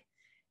 pandemic.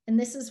 And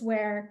this is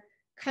where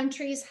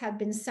countries have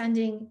been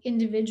sending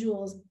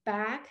individuals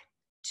back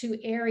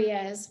to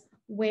areas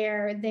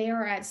where they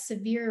are at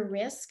severe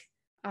risk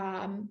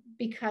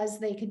because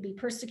they could be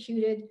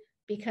persecuted,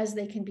 because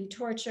they can be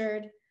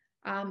tortured,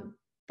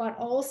 but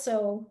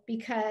also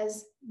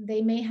because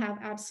they may have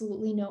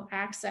absolutely no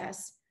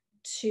access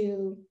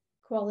to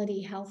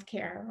quality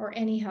healthcare or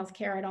any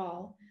healthcare at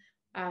all.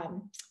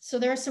 So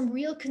there are some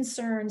real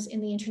concerns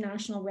in the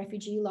international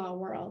refugee law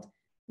world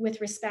with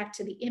respect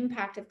to the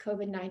impact of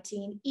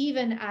COVID-19,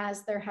 even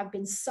as there have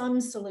been some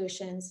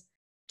solutions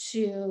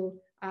to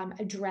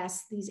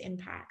address these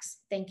impacts.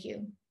 Thank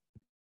you.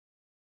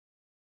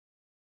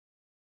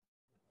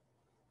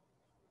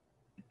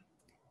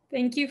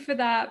 Thank you for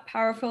that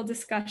powerful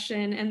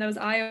discussion and those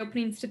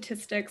eye-opening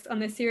statistics on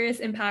the serious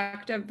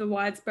impact of the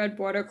widespread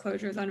border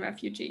closures on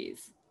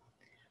refugees.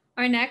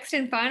 Our next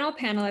and final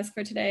panelist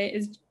for today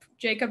is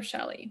Jacob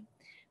Shelley.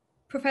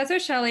 Professor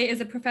Shelley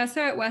is a professor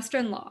at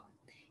Western Law.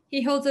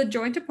 He holds a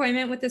joint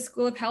appointment with the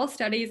School of Health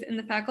Studies in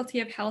the Faculty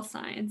of Health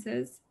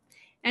Sciences,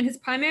 and his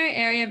primary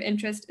area of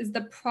interest is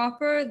the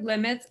proper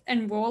limits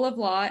and role of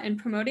law in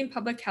promoting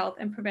public health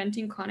and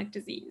preventing chronic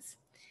disease.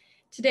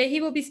 Today,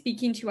 he will be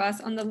speaking to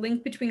us on the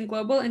link between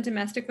global and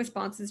domestic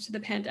responses to the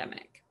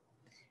pandemic.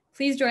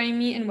 Please join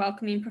me in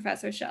welcoming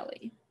Professor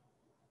Shelley.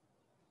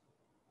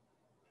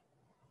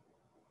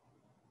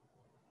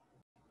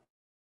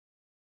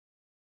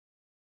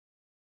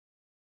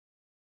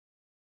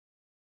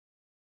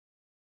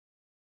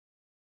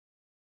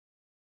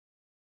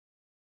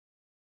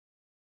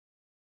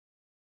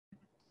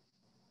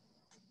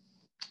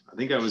 I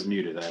think I was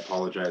muted. I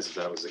apologize if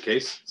that was the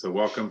case. So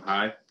welcome.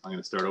 Hi. I'm going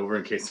to start over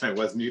in case I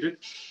was muted.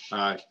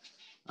 I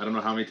don't know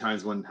how many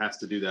times one has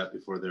to do that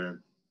before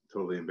they're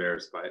totally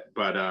embarrassed by it.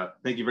 But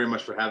thank you very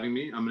much for having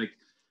me. I'm going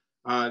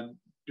to,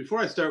 before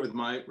I start with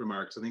my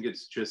remarks, I think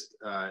it's just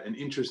an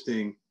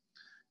interesting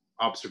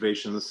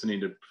observation listening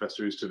to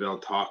Professor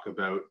Oosterveld talk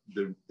about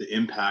the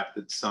impact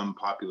that some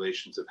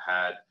populations have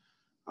had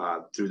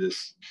through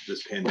this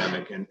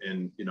pandemic.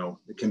 And you know,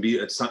 it can be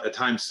at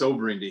times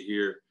sobering to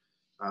hear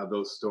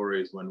those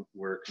stories when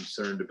we're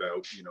concerned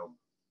about,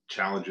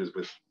 challenges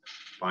with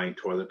buying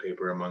toilet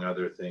paper, among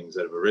other things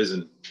that have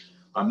arisen.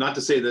 Not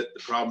to say that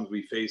the problems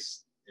we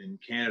face in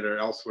Canada or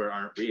elsewhere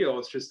aren't real,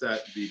 it's just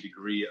that the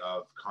degree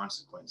of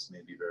consequence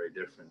may be very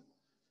different.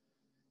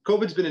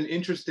 COVID's been an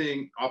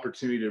interesting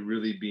opportunity to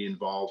really be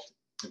involved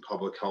in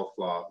public health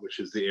law, which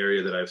is the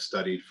area that I've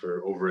studied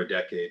for over a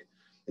decade,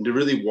 and to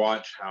really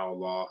watch how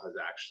law has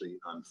actually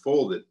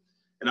unfolded.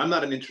 And I'm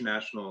not an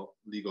international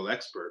legal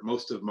expert.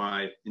 Most of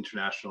my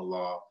international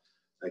law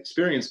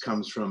experience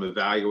comes from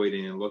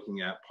evaluating and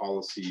looking at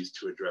policies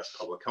to address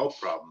public health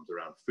problems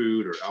around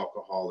food or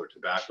alcohol or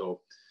tobacco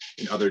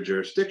in other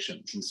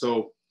jurisdictions. And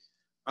so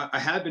I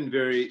have been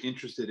very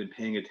interested in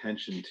paying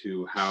attention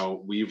to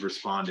how we've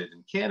responded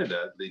in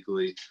Canada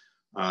legally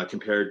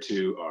compared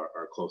to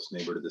our close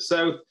neighbor to the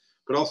south,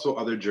 but also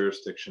other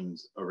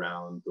jurisdictions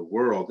around the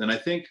world. And I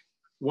think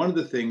one of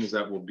the things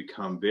that will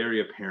become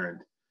very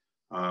apparent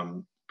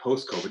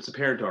post-COVID, it's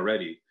apparent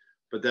already,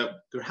 but that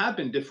there have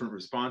been different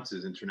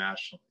responses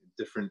internationally,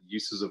 different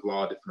uses of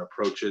law, different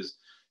approaches,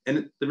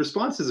 and the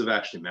responses have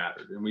actually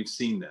mattered. And we've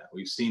seen that.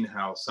 We've seen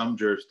how some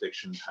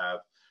jurisdictions have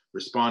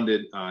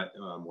responded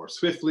more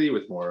swiftly,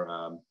 with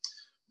more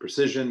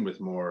precision, with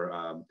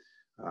more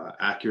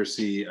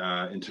accuracy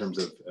in terms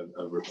of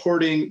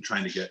reporting,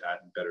 trying to get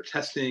at better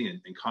testing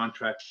and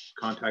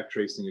contact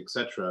tracing, et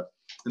cetera.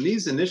 And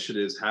these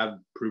initiatives have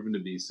proven to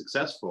be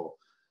successful.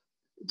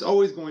 It's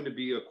always going to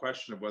be a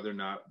question of whether or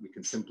not we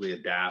can simply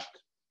adapt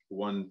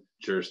one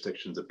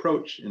jurisdiction's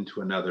approach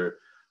into another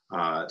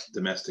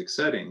domestic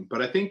setting.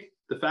 But I think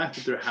the fact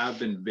that there have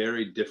been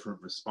very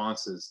different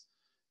responses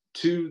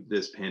to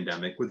this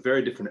pandemic with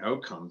very different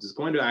outcomes is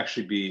going to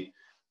actually be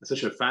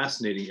such a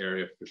fascinating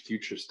area for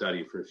future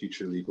study for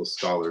future legal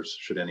scholars,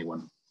 should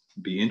anyone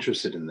be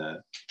interested in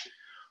that.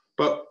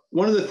 But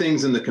one of the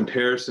things in the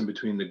comparison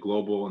between the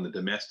global and the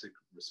domestic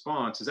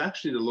response is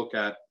actually to look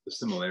at the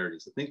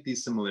similarities. I think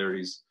these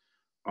similarities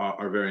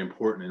are very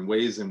important in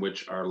ways in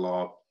which our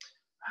law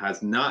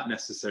has not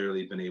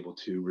necessarily been able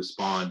to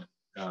respond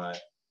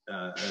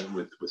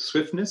with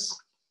swiftness,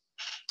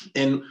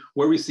 and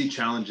where we see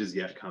challenges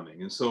yet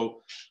coming. And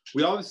so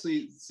we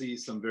obviously see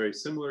some very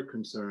similar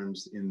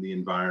concerns in the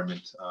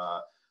environment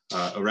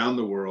around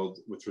the world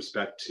with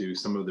respect to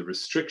some of the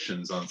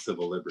restrictions on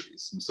civil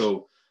liberties. And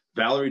so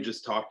Valerie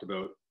just talked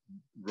about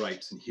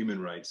rights and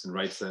human rights and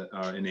rights that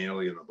are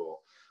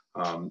inalienable.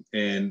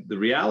 And the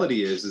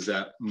reality is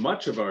that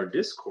much of our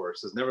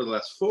discourse is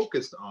nevertheless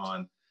focused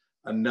on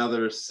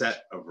another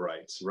set of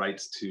rights,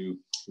 rights to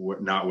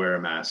not wear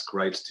a mask,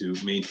 rights to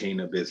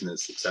maintain a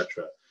business,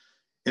 etc.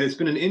 And it's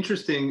been an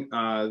interesting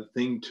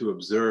thing to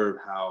observe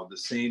how the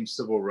same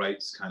civil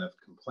rights kind of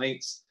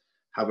complaints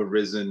have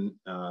arisen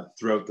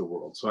throughout the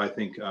world. So I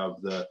think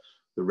of the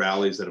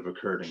rallies that have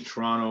occurred in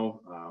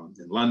Toronto,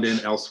 in London,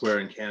 elsewhere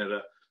in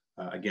Canada,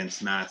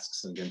 against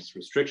masks, against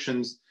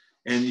restrictions.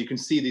 And you can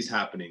see these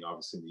happening,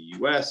 obviously, in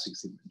the US, you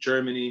see them in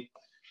Germany,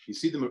 you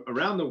see them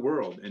around the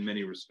world in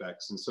many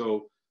respects. And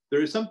so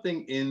there is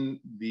something in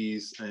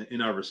these,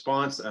 in our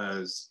response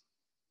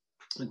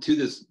to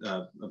this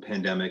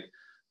pandemic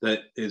that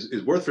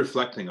is worth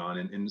reflecting on.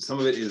 And some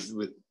of it is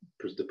with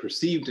the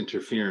perceived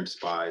interference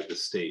by the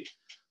state.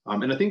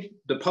 And I think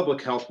the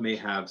public health may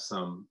have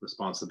some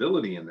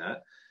responsibility in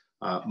that.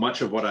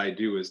 Much of what I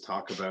do is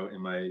talk about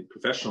in my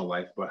professional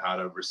life about how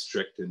to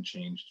restrict and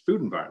change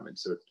food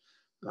environments, or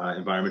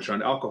environments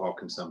around alcohol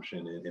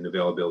consumption and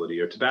availability,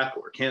 or tobacco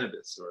or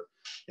cannabis.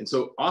 And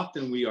so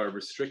often we are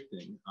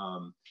restricting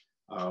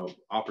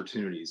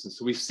opportunities. And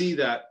so we see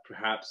that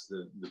perhaps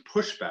the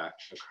pushback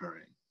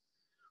occurring.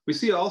 We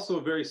see also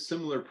a very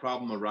similar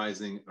problem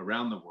arising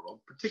around the world,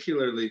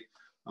 particularly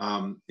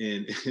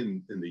in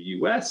the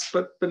US,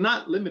 but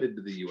not limited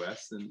to the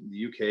US, and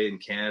the UK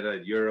and Canada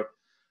and Europe,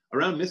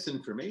 around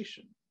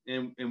misinformation.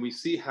 And we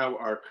see how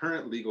our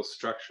current legal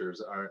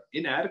structures are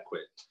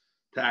inadequate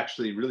to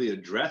actually really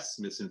address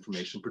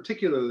misinformation,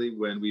 particularly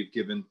when we've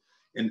given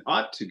and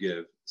ought to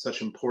give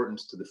such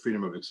importance to the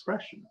freedom of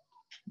expression.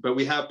 But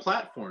we have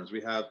platforms,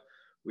 we have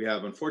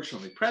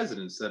unfortunately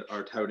presidents that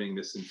are touting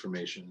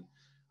misinformation.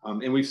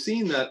 And we've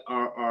seen that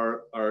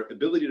our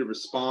ability to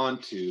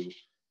respond to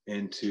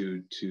and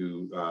to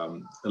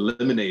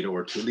eliminate,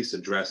 or to at least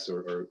address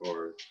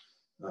or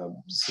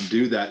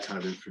subdue that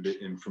kind of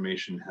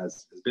information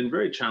has been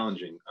very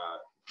challenging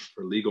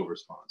for legal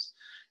response.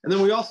 And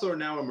then we also are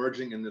now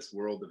emerging in this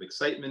world of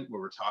excitement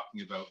where we're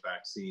talking about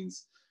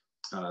vaccines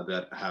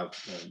that have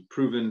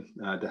proven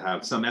to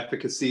have some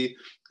efficacy,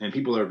 and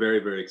people are very,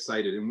 very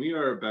excited. And we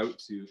are about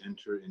to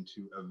enter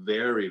into a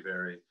very,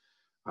 very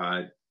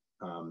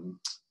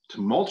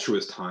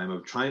tumultuous time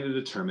of trying to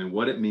determine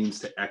what it means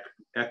to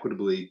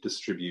equitably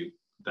distribute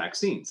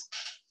vaccines.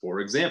 For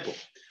example,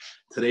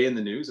 today in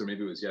the news, or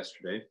maybe it was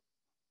yesterday,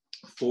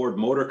 Ford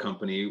Motor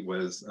Company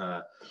was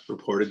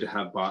reported to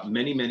have bought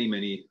many, many,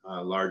 many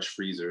large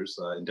freezers,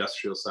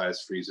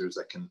 industrial-sized freezers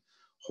that can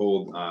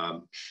hold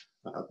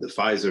the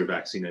Pfizer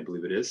vaccine, I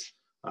believe it is.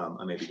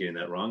 I may be getting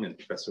that wrong, and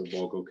Professor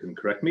Ogbogu can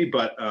correct me,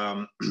 but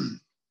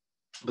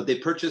but they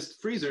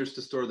purchased freezers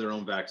to store their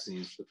own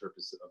vaccines for the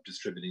purpose of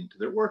distributing to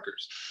their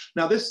workers.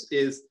 Now, this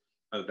is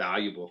a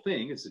valuable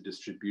thing. It's a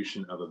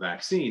distribution of a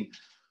vaccine,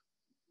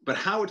 but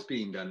how it's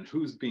being done,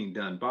 who's being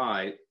done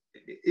by,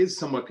 is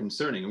somewhat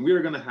concerning. And we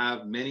are going to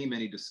have many,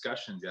 many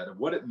discussions yet of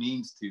what it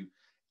means to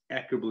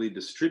equitably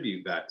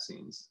distribute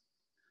vaccines.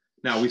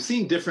 Now, we've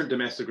seen different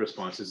domestic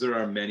responses. There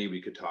are many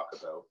we could talk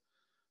about,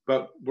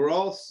 but we're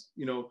all,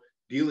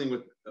 dealing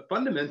with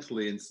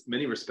fundamentally, in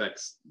many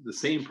respects, the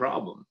same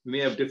problem. We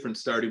may have different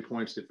starting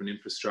points, different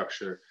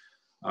infrastructure.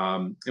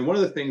 And one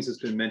of the things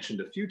that's been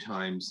mentioned a few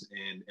times,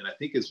 and I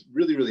think is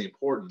really, really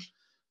important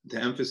to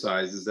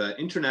emphasize, is that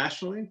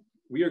internationally,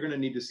 we are going to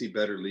need to see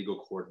better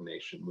legal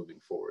coordination moving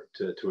forward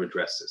to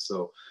address this.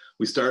 So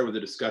we started with a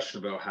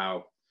discussion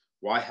about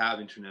why have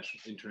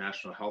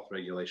international health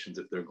regulations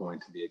if they're going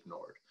to be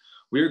ignored?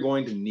 We are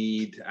going to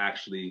need to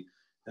actually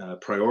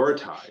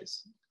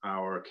prioritize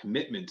our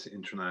commitment to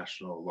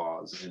international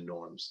laws and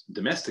norms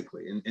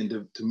domestically, and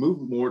to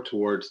move more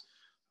towards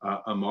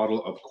a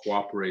model of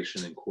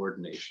cooperation and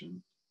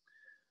coordination.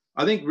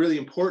 I think really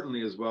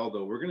importantly as well,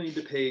 though, we're going to need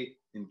to pay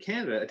in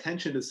Canada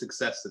attention to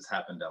success that's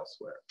happened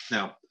elsewhere.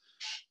 Now,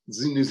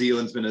 New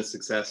Zealand's been a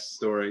success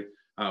story.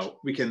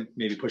 We can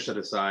maybe push that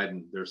aside,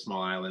 and they're a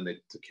small island, they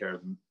took care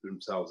of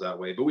themselves that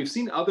way. But we've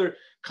seen other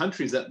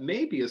countries that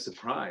may be a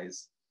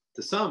surprise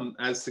to some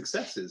as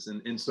successes.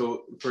 And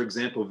so, for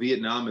example,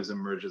 Vietnam has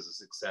emerged as a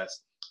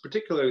success,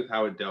 particularly with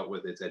how it dealt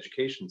with its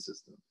education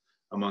system,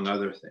 among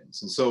other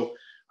things. And so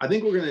I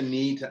think we're going to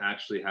need to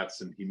actually have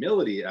some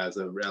humility as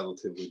a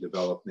relatively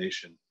developed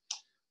nation,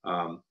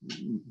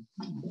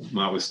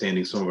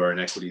 notwithstanding some of our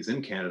inequities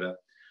in Canada,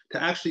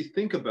 to actually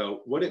think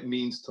about what it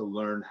means to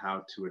learn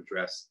how to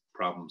address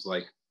problems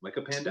like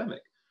a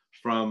pandemic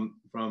from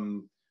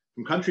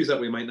countries that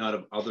we might not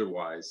have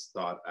otherwise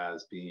thought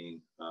as being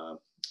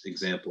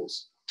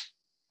examples.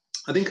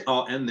 I think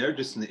I'll end there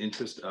just in the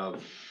interest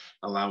of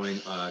allowing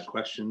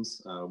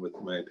questions with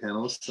my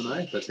panelists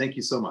tonight, but thank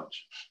you so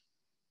much.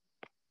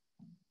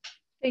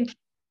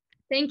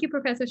 Thank you,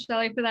 Professor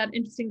Shelley, for that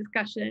interesting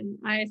discussion.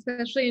 I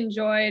especially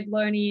enjoyed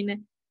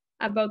learning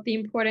about the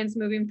importance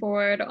moving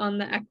forward on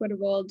the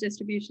equitable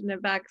distribution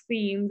of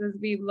vaccines as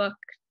we look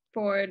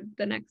forward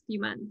the next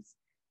few months.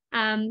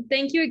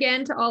 Thank you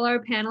again to all our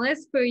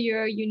panelists for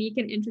your unique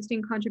and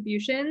interesting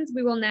contributions.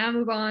 We will now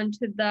move on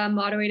to the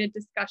moderated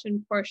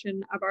discussion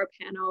portion of our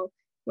panel,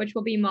 which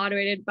will be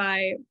moderated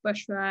by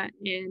Bushra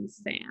and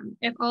Sam.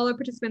 If all our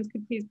participants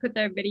could please put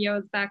their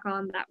videos back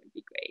on, that would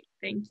be great.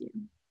 Thank you.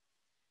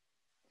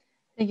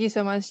 Thank you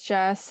so much,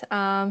 Jess.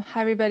 Hi,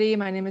 everybody.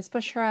 My name is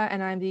Bushra,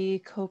 and I'm the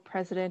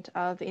co-president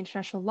of the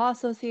International Law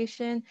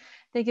Association.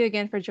 Thank you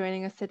again for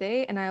joining us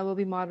today, and I will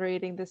be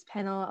moderating this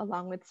panel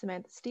along with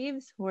Samantha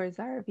Steeves, who is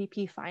our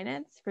VP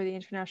Finance for the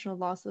International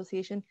Law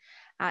Association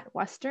at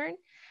Western.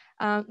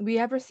 We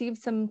have received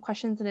some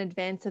questions in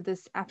advance of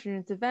this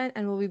afternoon's event,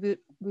 and we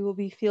will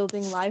be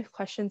fielding live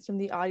questions from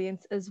the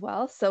audience as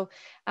well. So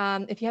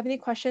if you have any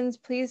questions,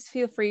 please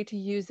feel free to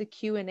use the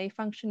Q&A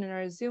function in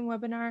our Zoom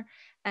webinar,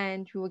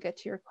 and we will get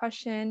to your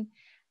question.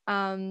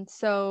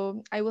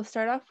 So I will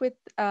start off with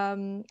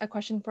a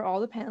question for all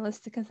the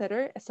panelists to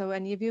consider, so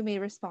any of you may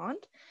respond.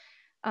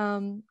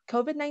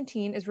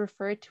 COVID-19 is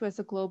referred to as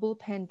a global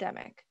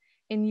pandemic.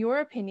 In your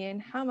opinion,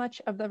 how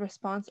much of the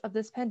response of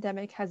this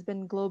pandemic has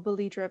been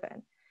globally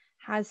driven?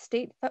 Has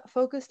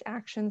state-focused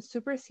action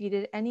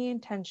superseded any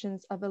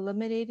intentions of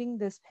eliminating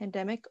this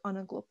pandemic on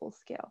a global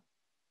scale?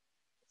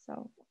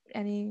 So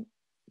any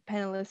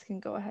panelists can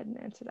go ahead and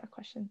answer that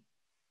question.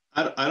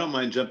 I don't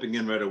mind jumping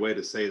in right away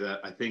to say that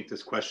I think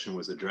this question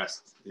was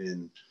addressed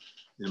in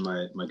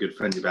my good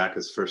friend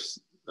Ubaka's first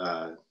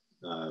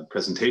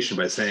presentation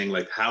by saying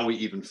like how we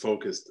even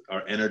focused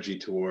our energy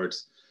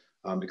towards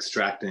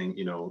extracting,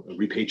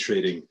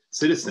 repatriating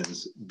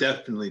citizens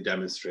definitely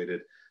demonstrated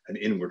an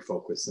inward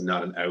focus and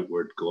not an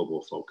outward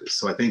global focus.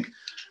 So I think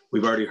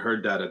we've already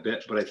heard that a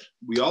bit, but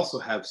we also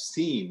have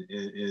seen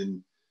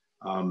in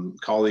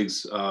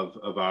colleagues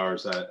of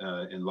ours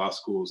in law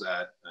schools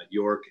at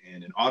York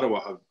and in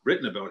Ottawa have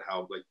written about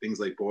how things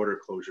like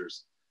border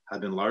closures have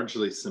been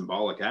largely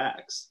symbolic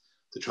acts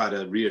to try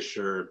to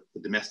reassure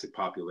the domestic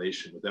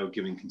population without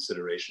giving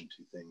consideration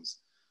to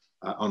things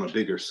on a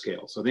bigger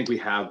scale. So I think we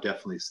have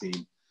definitely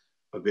seen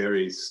a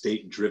very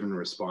state-driven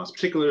response,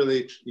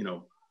 particularly,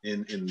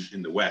 in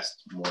the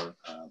West more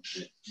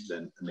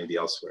than maybe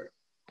elsewhere.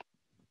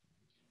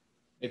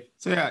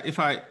 So yeah,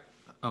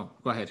 go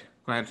ahead,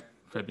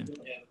 Fabien.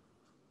 Yeah.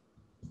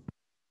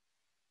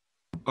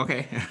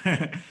 Okay.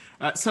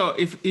 So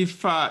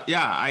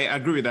I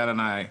agree with that,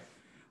 and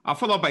I'll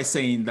follow up by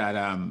saying that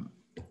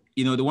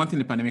the one thing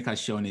the pandemic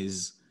has shown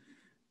is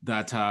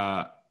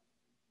that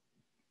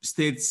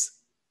states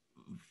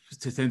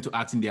tend to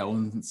act in their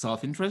own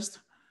self-interest,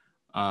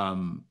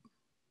 and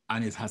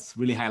it has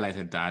really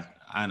highlighted that.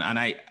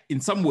 And in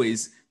some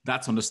ways,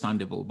 that's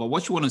understandable. But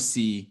what you want to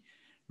see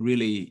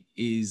really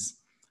is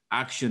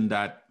action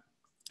that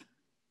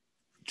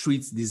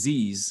treats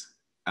disease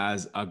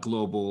as a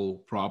global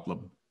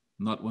problem,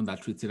 not one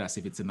that treats it as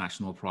if it's a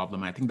national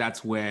problem. I think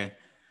that's where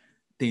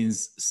things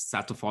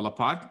start to fall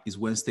apart is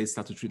when states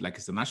start to treat like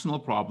it's a national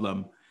problem,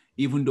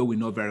 even though we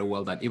know very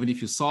well that even if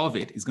you solve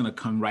it, it's going to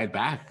come right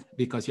back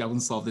because you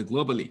haven't solved it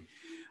globally.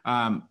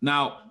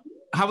 Now,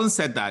 having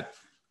said that,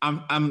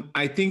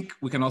 I think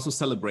we can also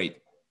celebrate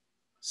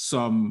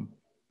some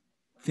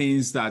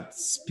things that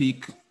speak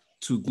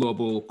to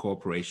global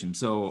cooperation.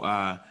 So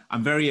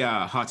I'm very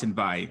heartened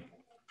by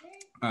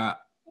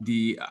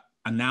the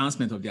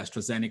announcement of the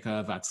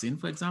AstraZeneca vaccine,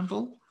 for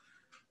example,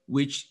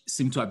 which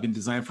seemed to have been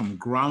designed from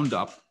ground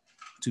up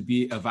to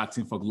be a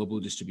vaccine for global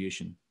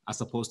distribution,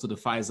 as opposed to the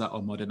Pfizer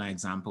or Moderna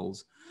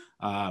examples.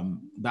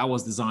 That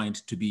was designed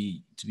to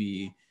be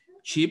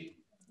cheap,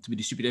 to be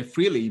distributed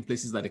freely in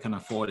places that they can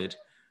afford it,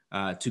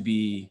 to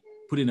be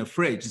put in a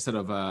fridge instead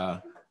of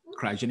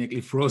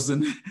cryogenically frozen.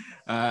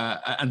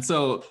 And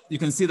so you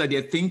can see that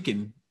their thinking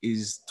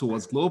is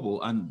towards global,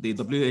 and the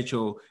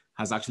WHO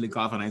has actually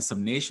galvanized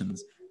some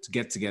nations to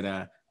get together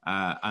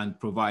and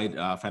provide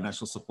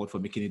financial support for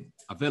making it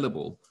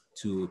available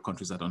to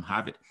countries that don't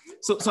have it.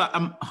 So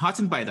I'm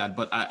heartened by that,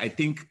 but I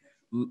think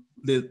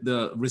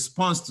the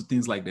response to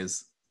things like this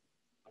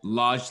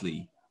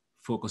largely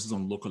focuses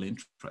on local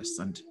interests,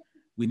 and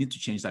we need to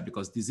change that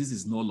because disease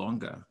is no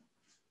longer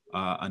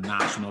a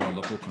national or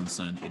local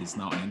concern. It is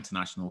now an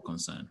international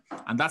concern.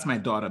 And that's my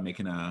daughter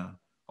making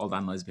all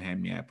that noise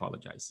behind me. I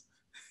apologize.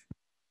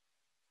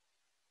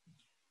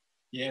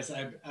 Yes,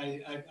 I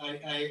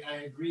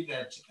agree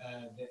that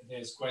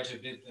there's quite a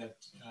bit that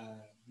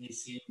may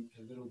seem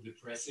a little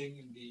depressing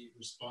in the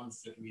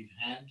response that we've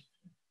had.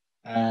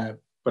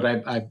 But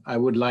I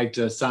would like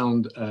to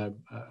sound a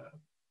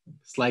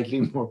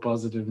slightly more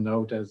positive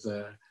note, as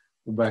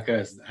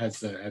Ubaka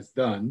has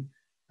done.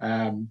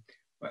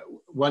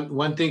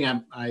 One thing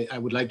I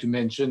would like to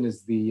mention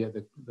is the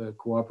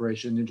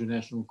cooperation,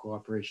 international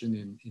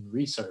cooperation in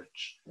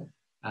research.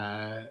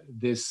 I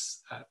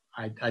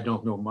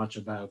don't know much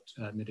about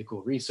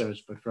medical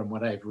research, but from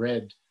what I've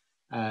read,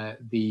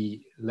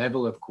 the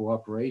level of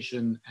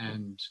cooperation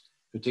and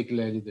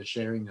particularly the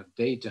sharing of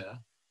data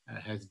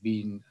has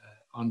been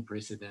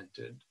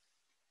unprecedented.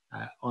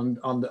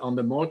 On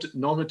the more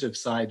normative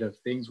side of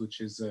things, which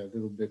is a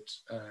little bit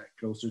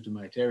closer to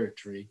my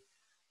territory,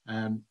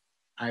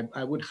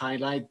 I would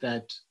highlight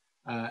that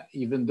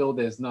even though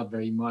there's not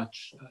very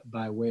much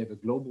by way of a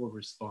global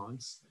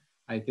response,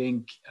 I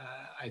think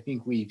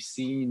we've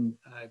seen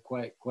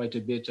quite a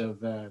bit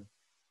of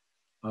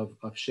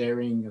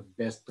sharing of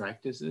best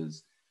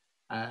practices.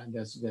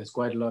 There's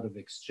quite a lot of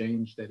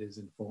exchange that is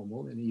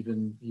informal, and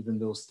even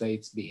though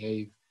states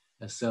behave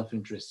as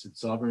self-interested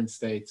sovereign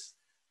states,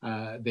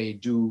 they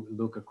do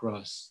look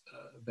across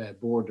their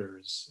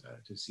borders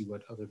to see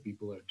what other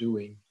people are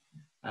doing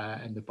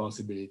and the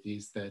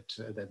possibilities that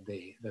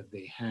they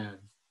have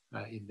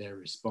in their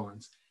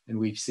response. And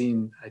we've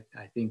seen,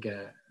 I think,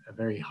 a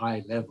very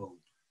high level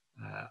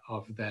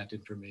of that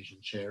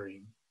information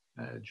sharing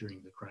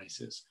during the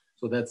crisis.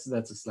 So that's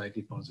a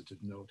slightly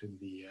positive note in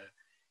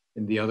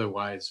the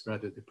otherwise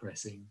rather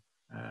depressing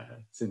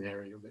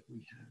scenario that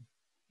we have.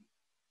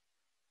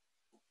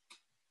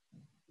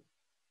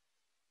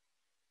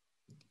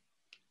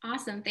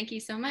 Awesome, thank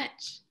you so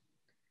much.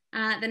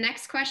 The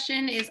next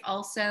question is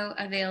also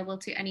available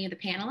to any of the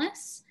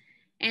panelists.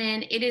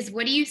 And it is,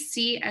 what do you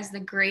see as the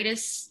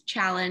greatest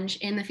challenge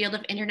in the field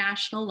of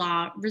international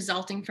law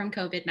resulting from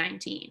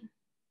COVID-19?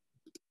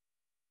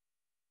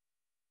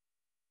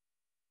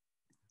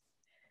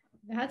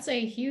 That's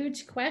a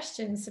huge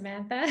question,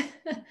 Samantha.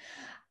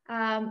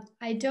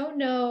 I don't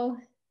know.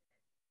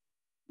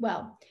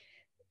 Well,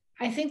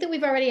 I think that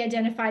we've already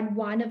identified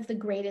one of the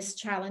greatest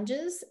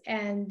challenges,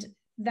 and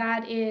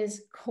that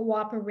is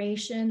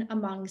cooperation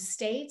among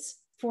states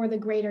for the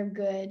greater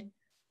good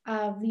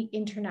of the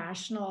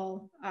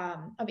international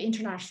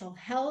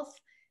health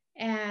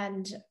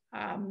and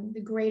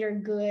the greater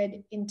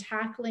good in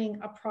tackling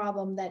a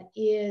problem that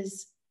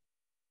is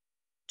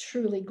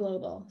truly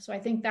global. So I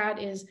think that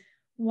is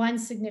one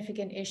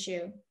significant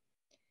issue.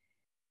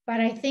 But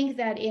I think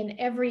that in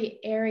every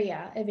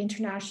area of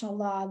international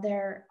law,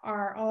 there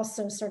are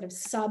also sort of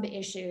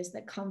sub-issues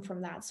that come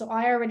from that. So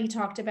I already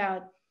talked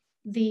about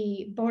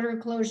the border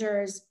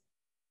closures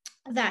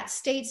that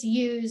states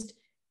used.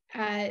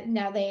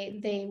 Now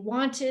they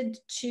wanted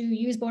to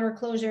use border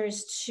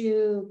closures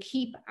to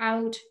keep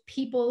out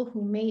people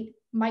who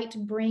might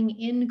bring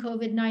in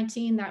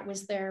COVID-19. That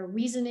was their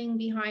reasoning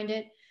behind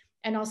it.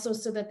 And also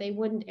so that they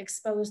wouldn't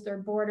expose their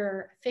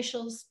border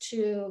officials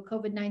to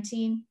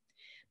COVID-19.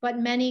 But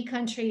many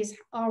countries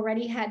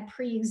already had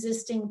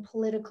pre-existing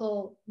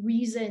political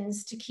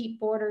reasons to keep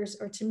borders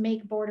or to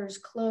make borders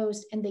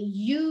closed, and they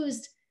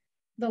used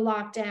the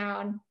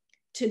lockdown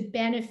to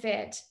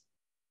benefit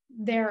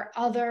their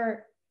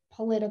other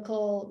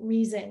political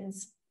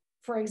reasons,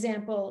 for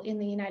example, in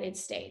the United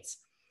States.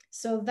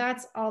 So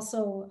that's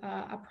also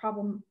a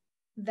problem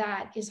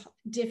that is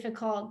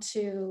difficult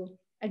to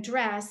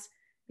address,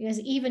 because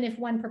even if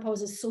one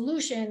proposes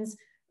solutions,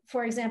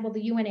 for example,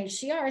 the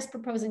UNHCR is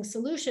proposing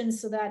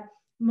solutions so that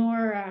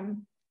more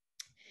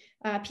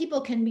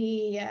people can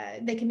be,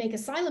 they can make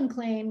asylum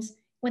claims.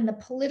 when the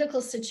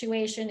political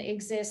situation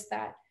exists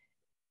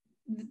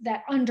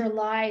that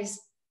underlies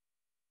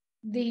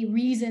the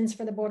reasons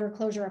for the border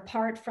closure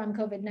apart from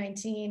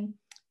COVID-19,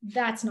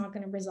 that's not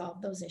going to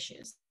resolve those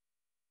issues.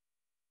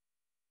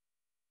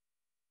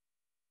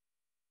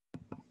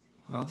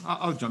 Well,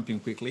 I'll jump in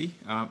quickly.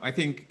 I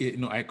think,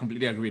 I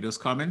completely agree with those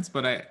comments,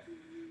 but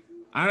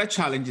another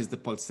challenge is the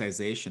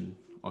politicization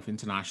of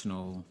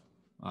international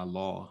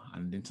law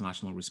and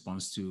international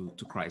response to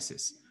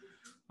crisis.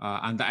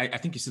 And I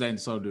think you see that in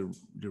sort of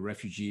the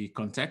refugee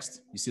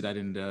context. You see that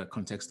in the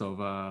context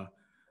of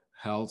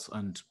health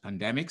and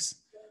pandemics,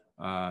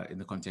 in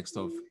the context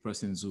of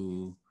persons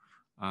who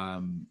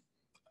are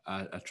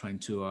trying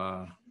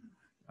to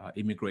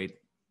immigrate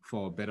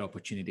for better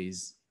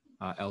opportunities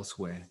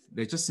elsewhere.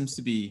 There just seems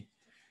to be,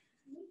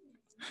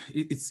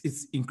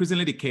 it's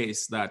increasingly the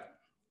case that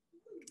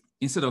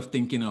instead of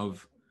thinking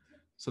of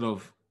sort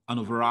of an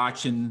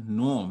overarching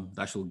norm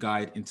that should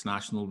guide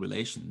international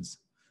relations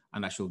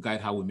and that should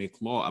guide how we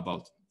make law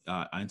about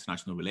our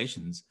international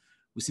relations,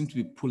 we seem to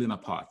be pulling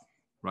apart,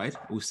 right?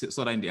 We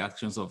saw that in the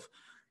actions of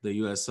the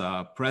US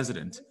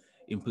president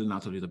in pulling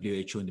out of the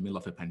WHO in the middle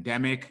of a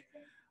pandemic.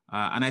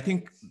 And I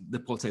think the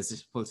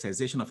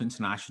politicization of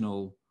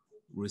international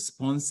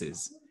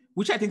responses,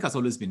 which I think has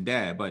always been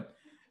there, but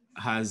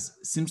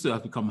seems to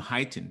have become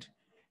heightened,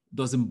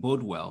 doesn't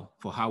bode well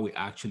for how we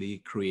actually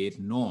create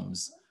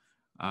norms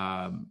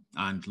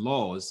and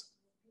laws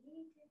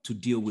to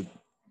deal with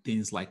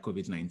things like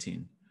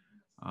COVID-19.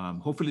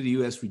 Hopefully the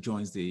US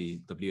rejoins the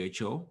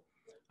WHO,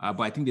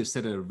 but I think they've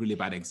set a really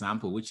bad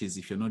example, which is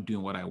if you're not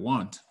doing what I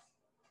want,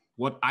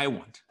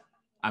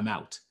 I'm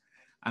out.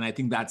 And I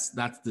think that's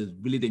the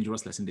really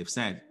dangerous lesson they've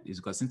said, is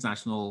because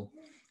international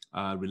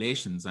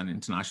relations and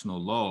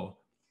international law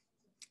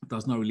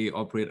does not really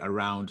operate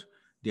around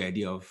the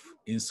idea of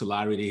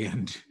insularity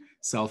and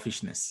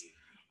selfishness.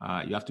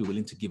 You have to be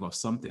willing to give up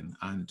something.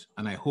 And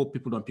I hope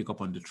people don't pick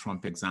up on the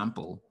Trump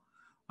example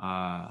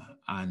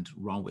and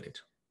run with it.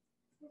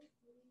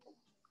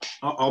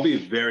 I'll be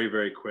very,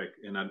 very quick,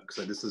 and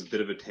because this is a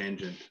bit of a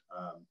tangent,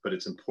 but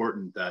it's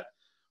important that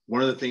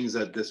one of the things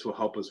that this will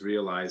help us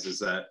realize is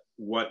that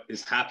what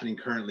is happening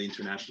currently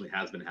internationally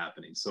has been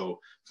happening. So,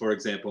 for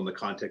example, in the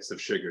context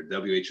of sugar,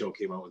 WHO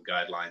came out with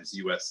guidelines.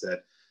 US said,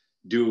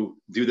 do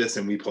this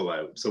and we pull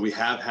out. So we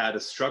have had a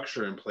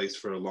structure in place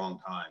for a long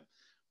time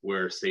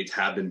where states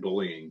have been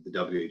bullying the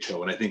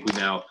WHO. And I think we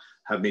now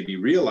have maybe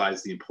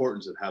realized the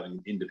importance of having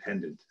an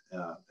independent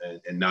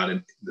and not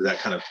that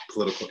kind of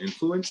political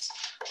influence.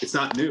 It's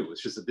not new.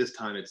 It's just that this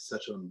time it's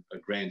such a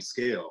grand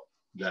scale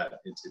that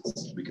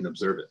we can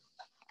observe it.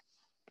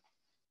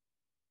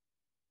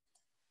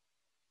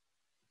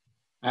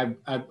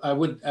 I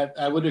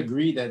would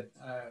agree that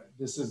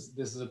this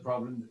is a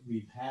problem that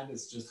we've had.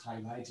 It's just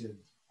highlighted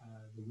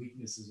the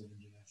weaknesses of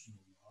international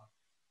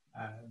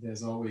law.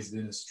 There's always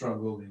been a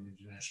struggle in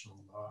international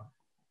law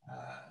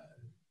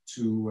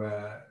to,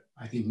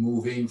 I think,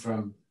 moving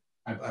from,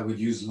 I would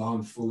use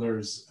Lon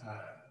Fuller's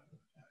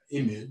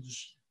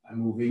image,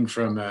 moving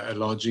from a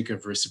logic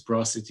of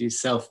reciprocity,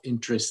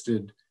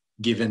 self-interested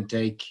give and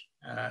take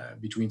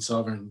between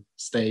sovereign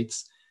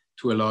states,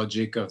 to a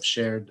logic of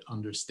shared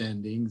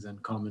understandings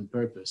and common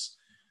purpose.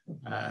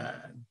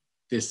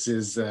 This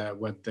is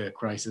what the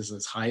crisis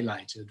has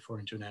highlighted for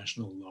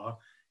international law,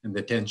 and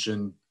the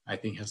tension, I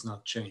think, has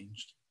not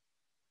changed.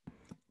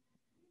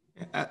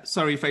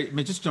 Sorry, if I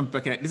may just jump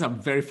back at this.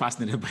 I'm very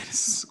fascinated by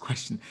this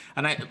question.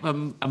 And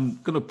I'm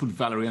going to put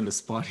Valerie on the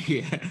spot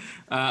here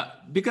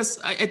because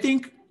I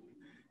think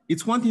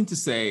it's one thing to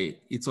say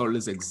it's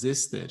always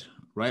existed,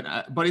 right?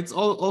 But it's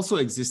also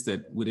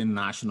existed within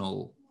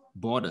national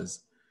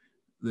borders,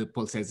 the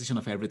politicization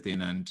of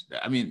everything. And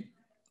I mean,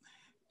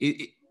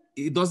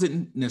 it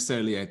doesn't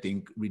necessarily, I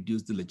think,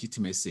 reduce the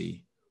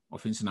legitimacy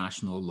of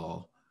international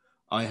law.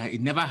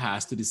 It never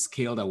has, to the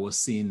scale that we're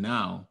seeing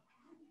now,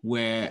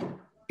 where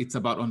it's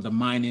about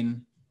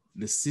undermining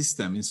the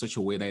system in such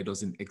a way that it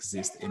doesn't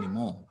exist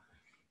anymore.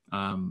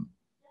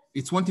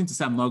 It's one thing to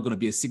say I'm not going to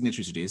be a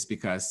signatory to this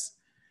because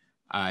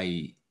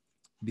I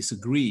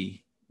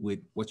disagree with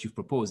what you've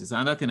proposed. It's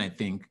another thing, I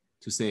think,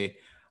 to say,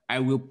 I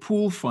will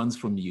pull funds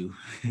from you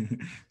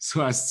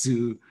so as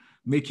to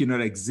make you not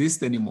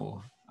exist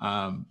anymore.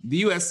 The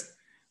US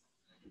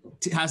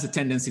has a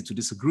tendency to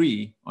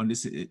disagree on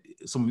this,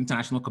 some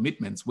international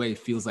commitments where it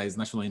feels like its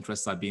national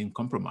interests are being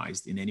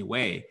compromised in any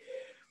way.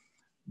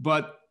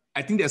 But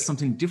I think there's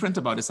something different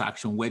about this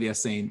action where they're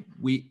saying,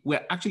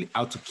 we're actually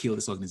out to kill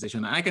this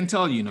organization. And I can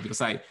tell you,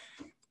 because I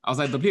was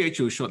at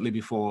WHO shortly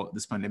before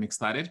this pandemic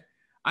started,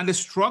 and the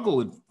struggle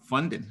with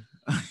funding.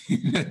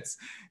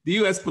 The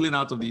US pulling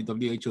out of the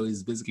WHO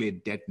is basically a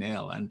dead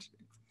nail. And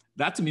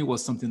that to me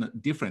was something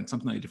different,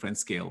 something on a different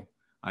scale,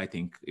 I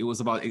think. It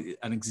was about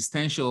an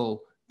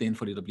existential thing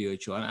for the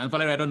WHO. And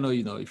Valerie, I don't know,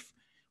 if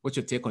what's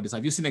your take on this?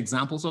 Have you seen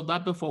examples of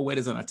that before where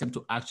there's an attempt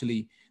to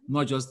actually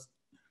not just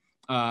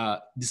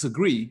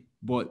disagree,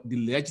 but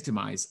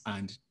delegitimize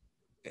and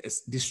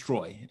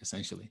destroy,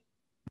 essentially?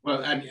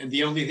 Well, and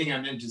the only thing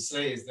I meant to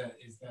say is that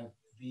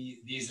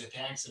these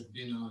attacks have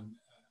been on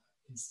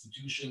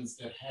institutions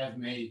that have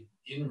made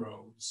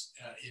inroads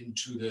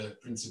into the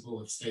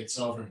principle of state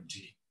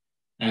sovereignty.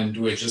 And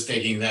we're just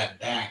taking that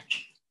back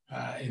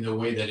in a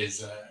way that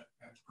is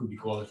could be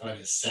qualified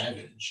as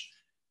savage.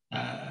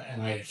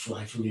 And I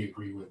fully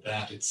agree with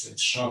that.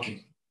 It's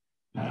shocking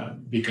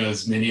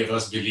because many of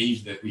us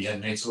believed that we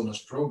had made so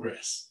much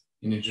progress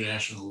in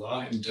international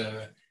law, and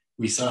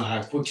we saw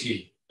how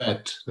quickly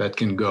that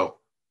can go.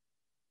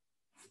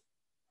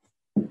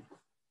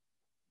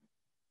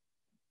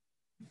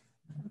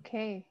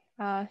 Okay,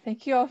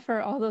 thank you all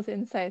for all those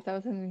insights. That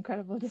was an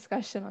incredible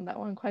discussion on that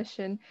one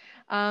question.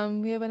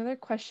 We have another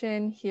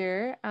question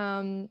here.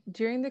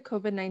 During the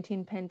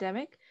COVID-19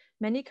 pandemic,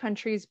 many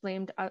countries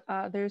blamed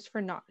others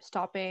for not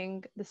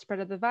stopping the spread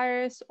of the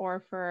virus or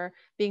for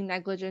being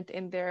negligent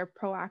in their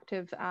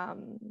proactive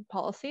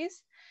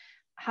policies.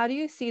 How do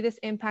you see this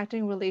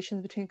impacting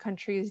relations between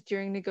countries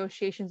during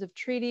negotiations of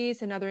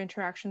treaties and other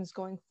interactions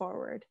going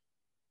forward?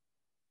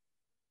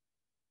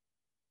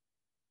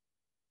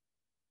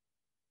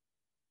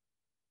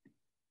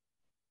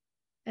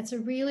 That's a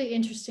really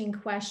interesting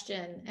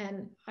question,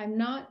 and I'm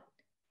not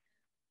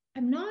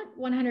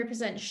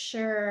 100%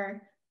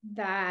 sure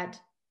that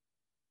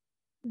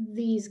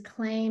these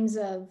claims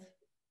of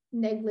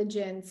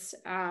negligence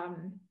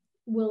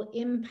will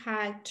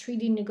impact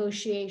treaty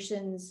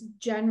negotiations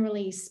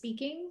generally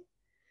speaking,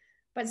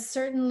 but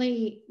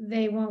certainly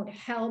they won't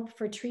help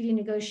for treaty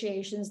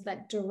negotiations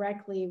that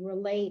directly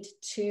relate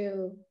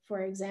to,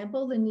 for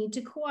example, the need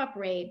to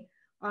cooperate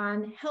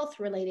on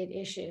health-related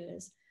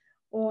issues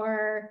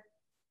or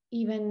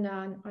even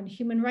on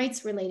human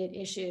rights related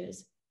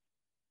issues.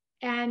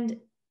 And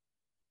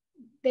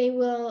they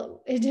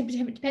will,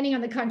 depending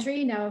on the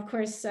country, now of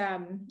course,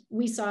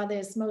 we saw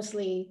this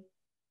mostly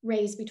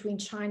raised between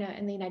China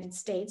and the United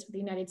States, with the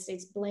United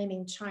States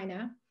blaming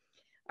China,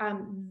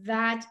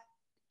 that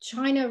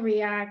China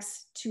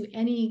reacts to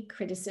any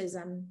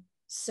criticism.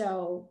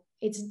 So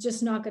it's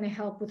just not going to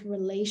help with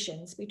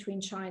relations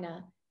between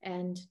China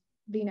and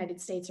the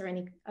United States or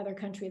any other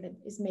country that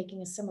is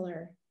making a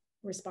similar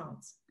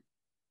response.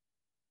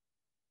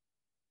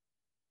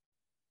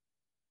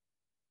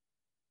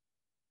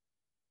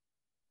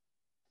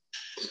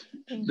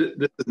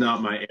 This is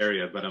not my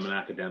area, but I'm an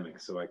academic,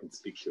 so I can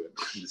speak to it.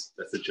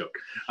 That's a joke.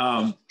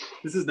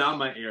 This is not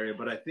my area,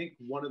 but I think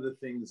one of the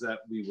things that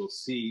we will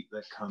see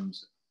that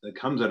comes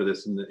out of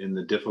this in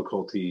the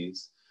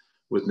difficulties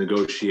with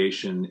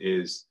negotiation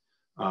is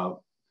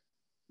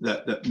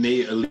that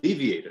may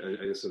alleviate.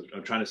 I guess what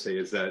I'm trying to say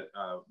is that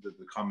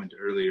the comment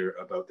earlier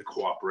about the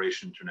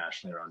cooperation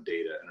internationally around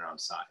data and around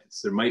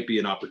science. There might be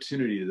an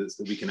opportunity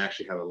that we can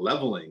actually have a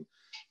leveling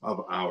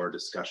of our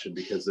discussion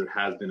because there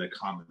has been a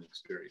common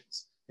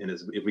experience. And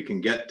if we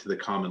can get to the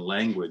common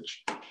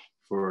language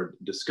for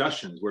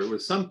discussions, where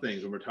with some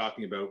things, when we're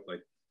talking about,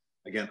 like,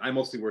 again, I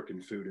mostly work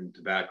in food and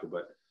tobacco,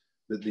 but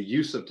the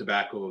use of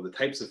tobacco, the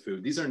types of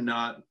food, these are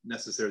not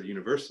necessarily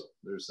universal.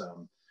 There's,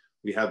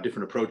 we have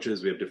different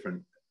approaches, we have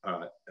different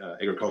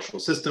agricultural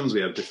systems,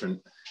 we have different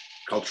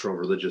cultural,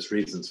 religious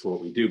reasons for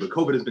what we do, but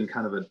COVID has been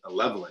kind of a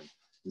leveling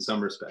in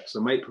some respects. So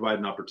it might provide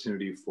an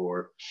opportunity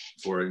for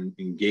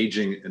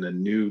engaging in a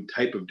new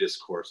type of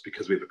discourse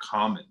because we have a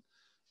common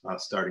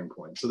starting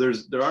point. So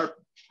there are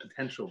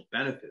potential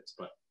benefits,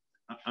 but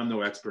I'm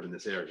no expert in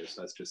this area,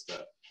 so that's just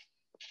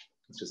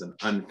an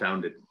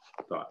unfounded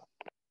thought.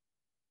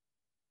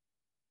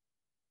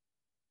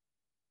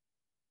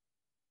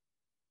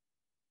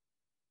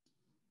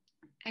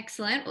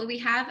 Excellent. Well, we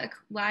have a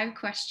live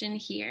question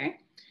here,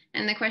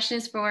 and the question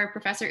is for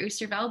Professor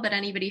Oosterveld, but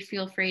anybody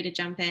feel free to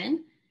jump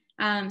in.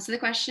 So the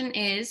question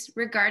is,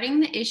 regarding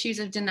the issues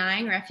of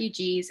denying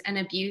refugees and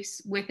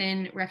abuse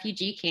within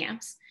refugee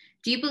camps,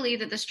 do you believe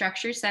that the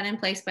structure set in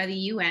place by the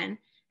UN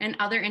and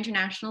other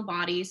international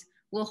bodies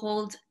will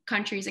hold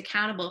countries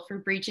accountable for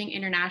breaching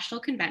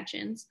international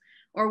conventions,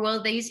 or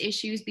will these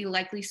issues be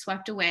likely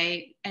swept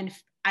away and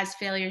as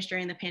failures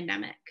during the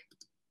pandemic?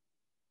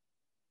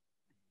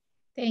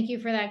 Thank you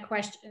for that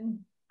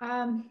question.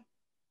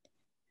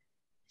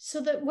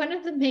 So one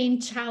of the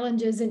main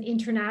challenges in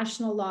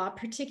international law,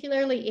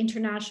 particularly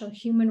international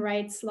human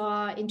rights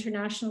law,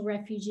 international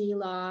refugee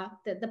law,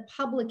 the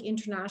public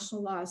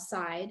international law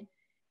side,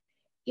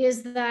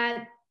 is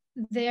that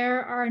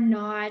there are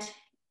not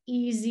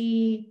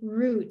easy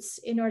routes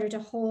in order to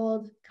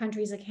hold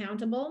countries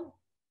accountable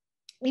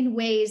in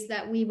ways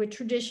that we would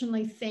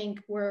traditionally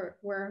think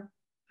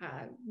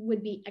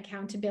would be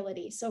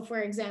accountability. So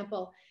for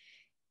example,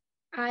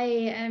 I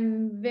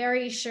am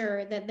very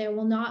sure that there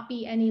will not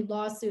be any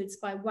lawsuits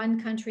by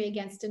one country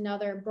against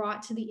another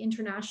brought to the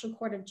International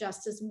Court of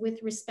Justice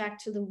with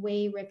respect to the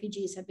way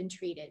refugees have been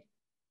treated.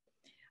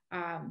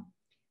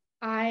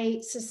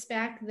 I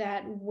suspect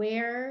that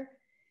where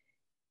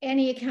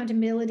any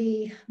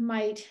accountability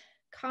might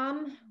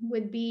come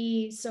would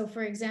be, so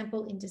for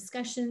example, in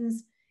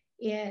discussions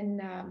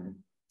within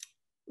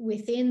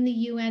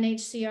the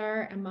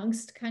UNHCR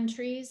amongst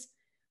countries,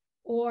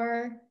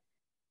 or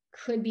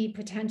could be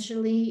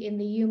potentially in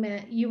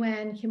the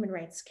UN Human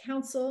Rights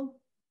Council,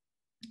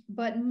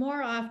 but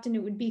more often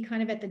it would be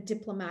kind of at the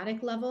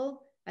diplomatic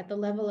level, at the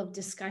level of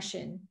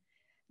discussion.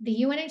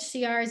 The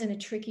UNHCR is in a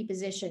tricky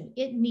position.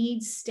 It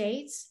needs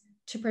states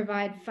to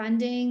provide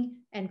funding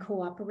and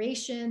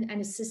cooperation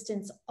and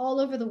assistance all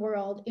over the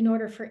world in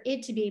order for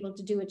it to be able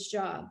to do its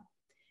job.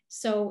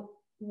 So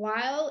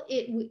while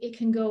it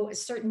can go a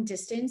certain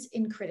distance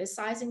in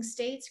criticizing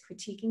states,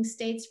 critiquing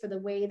states for the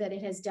way that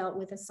it has dealt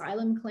with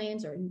asylum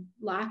claims or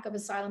lack of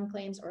asylum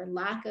claims or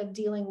lack of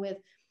dealing with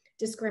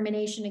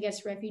discrimination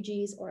against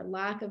refugees or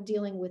lack of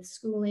dealing with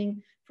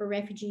schooling for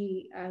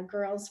refugee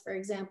girls, for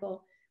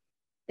example,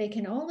 they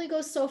can only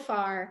go so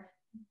far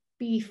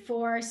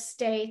before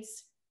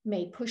states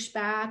may push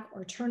back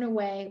or turn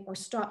away or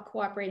stop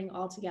cooperating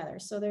altogether.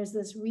 So there's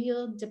this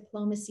real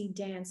diplomacy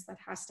dance that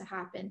has to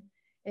happen.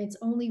 And it's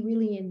only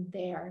really in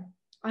there,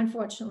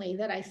 unfortunately,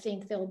 that I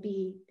think there'll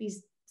be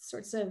these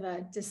sorts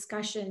of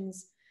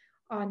discussions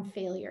on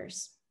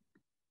failures.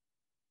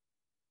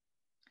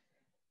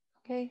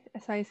 Okay,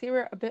 so I see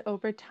we're a bit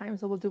over time,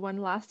 so we'll do one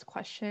last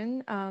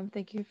question.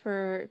 Thank you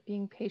for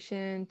being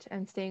patient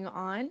and staying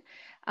on.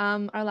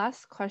 Our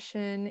last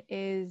question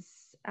is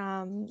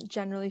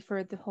generally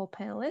for the whole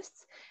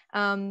panelists.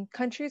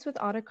 Countries with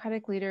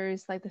autocratic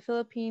leaders like the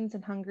Philippines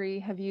and Hungary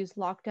have used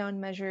lockdown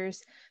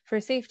measures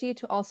for safety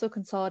to also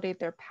consolidate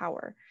their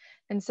power.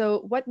 And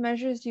so what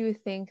measures do you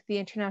think the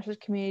international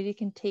community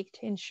can take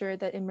to ensure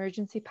that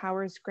emergency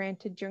powers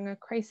granted during a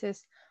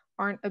crisis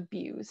aren't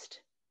abused?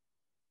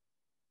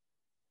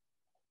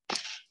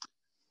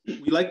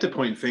 We like to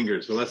point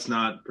fingers, but let's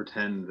not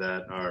pretend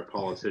that our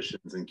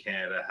politicians in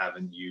Canada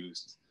haven't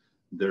used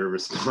their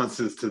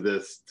responses to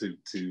this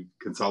to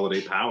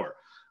consolidate power.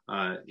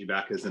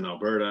 Ubaka is in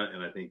Alberta,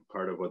 and I think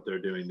part of what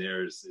they're doing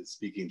there is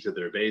speaking to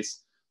their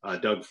base.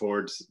 Doug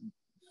Ford's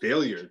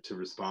failure to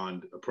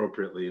respond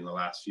appropriately in the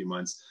last few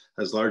months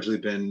has largely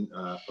been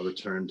a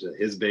return to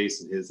his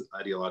base and his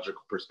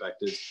ideological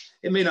perspectives.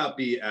 It may not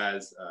be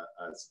as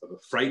of a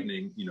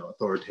frightening,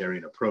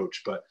 authoritarian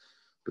approach, but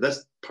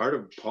that's part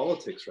of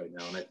politics right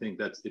now. And I think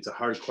it's a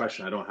hard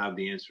question. I don't have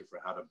the answer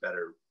for how to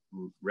better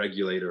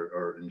regulate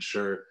or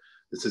ensure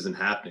this isn't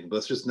happening.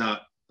 But let's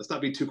not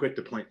be too quick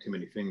to point too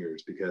many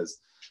fingers, because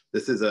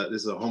this is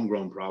a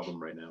homegrown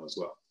problem right now as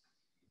well.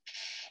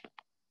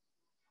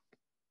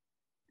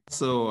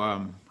 So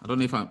I don't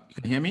know if you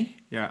can hear me.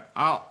 Yeah,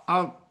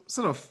 I'll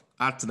sort of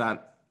add to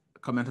that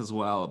comment as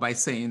well by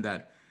saying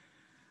that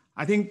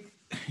I think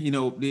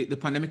the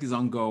pandemic is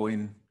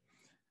ongoing.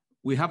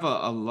 We have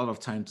a lot of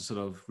time to sort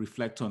of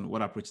reflect on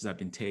what approaches have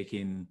been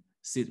taken,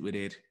 sit with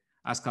it,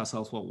 ask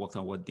ourselves what worked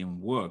and what didn't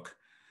work.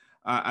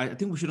 I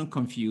think we shouldn't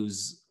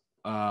confuse,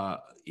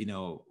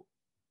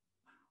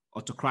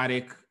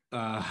 autocratic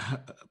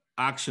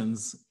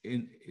actions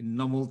in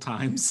normal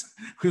times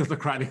with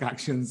autocratic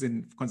actions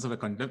in context of a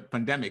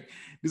pandemic.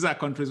 These are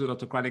countries with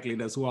autocratic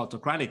leaders who are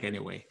autocratic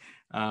anyway.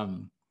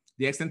 The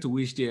extent to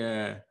which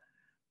they're,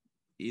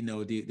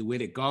 the way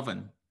they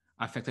govern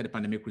affected the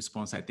pandemic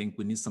response, I think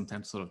we need some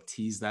time to sort of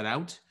tease that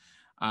out.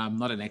 I'm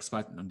not an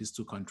expert on these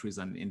two countries,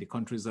 and in the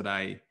countries that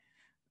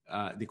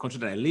the country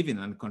that I live in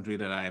and the country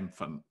that I am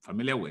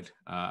familiar with,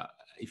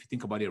 if you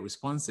think about their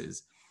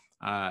responses,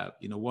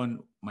 one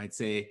might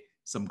say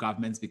some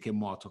governments became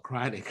more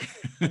autocratic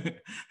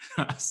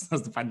as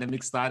the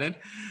pandemic started,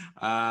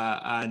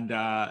 and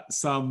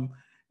some,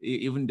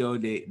 even though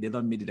they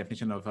don't meet the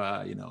definition of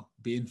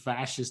being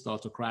fascist or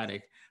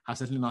autocratic, have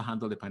certainly not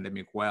handled the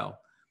pandemic well.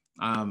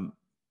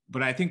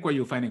 But I think what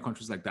you'll find in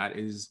countries like that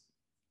is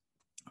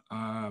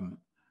that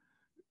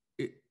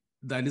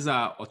these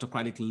are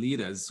autocratic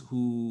leaders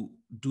who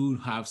do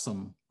have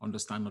some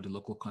understanding of the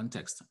local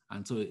context.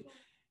 And so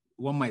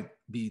one might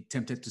be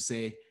tempted to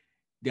say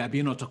they are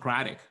being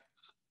autocratic,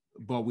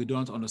 but we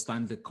don't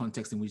understand the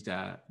context in which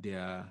they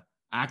are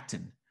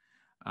acting.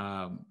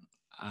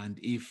 And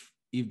if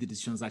the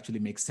decisions actually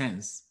make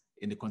sense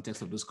in the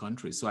context of those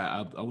countries. So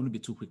I wouldn't be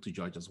too quick to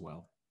judge as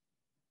well.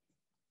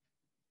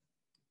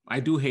 I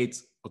do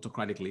hate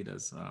autocratic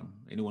leaders.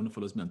 Anyone who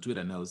follows me on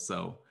Twitter knows.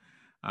 So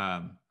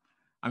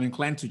I'm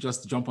inclined to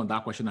just jump on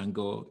that question and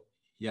go,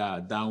 yeah,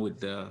 down with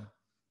the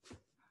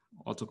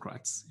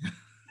autocrats.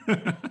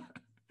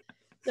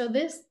 So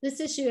this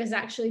issue has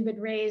actually been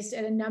raised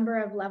at a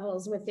number of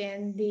levels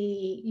within the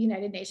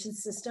United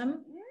Nations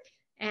system.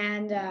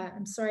 And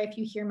I'm sorry if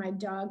you hear my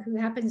dog, who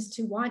happens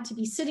to want to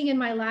be sitting in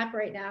my lap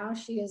right now.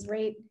 She is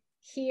right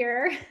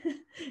here.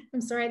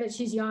 I'm sorry that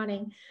she's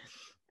yawning.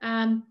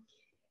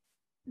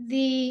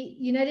 The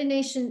United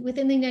Nations,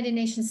 within the United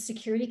Nations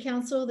Security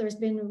Council, there's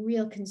been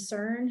real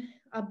concern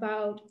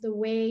about the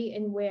way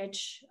in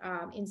which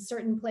in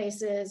certain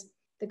places,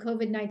 the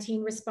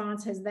COVID-19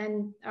 response has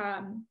then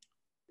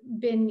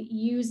been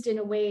used in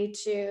a way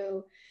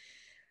to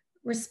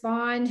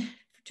respond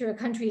to a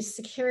country's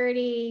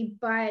security,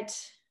 but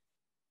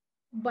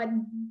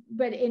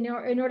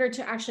in order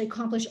to actually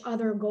accomplish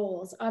other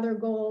goals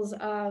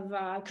of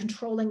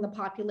controlling the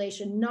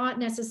population, not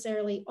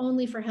necessarily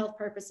only for health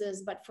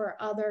purposes, but for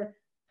other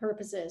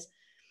purposes.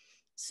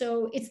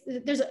 So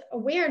there's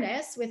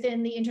awareness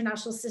within the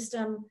international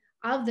system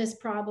of this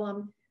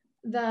problem.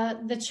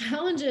 the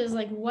challenge is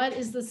like, what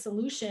is the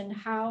solution?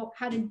 How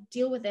to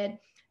deal with it?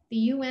 The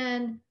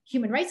UN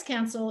Human Rights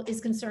Council is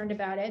concerned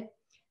about it.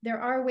 There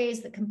are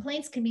ways that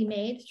complaints can be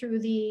made through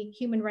the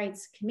Human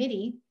Rights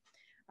Committee,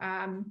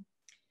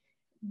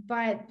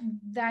 but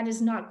that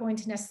is not going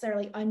to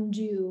necessarily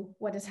undo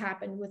what has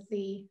happened with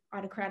the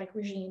autocratic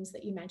regimes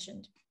that you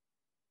mentioned.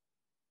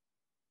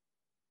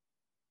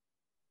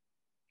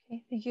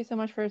 Okay, thank you so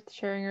much for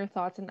sharing your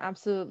thoughts. And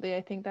absolutely,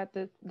 I think that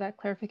that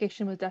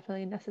clarification was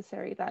definitely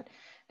necessary, that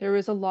there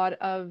was a lot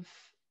of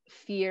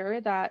fear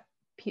that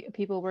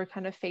people were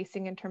kind of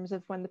facing in terms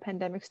of when the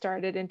pandemic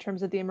started, in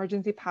terms of the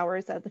emergency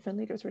powers that different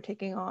leaders were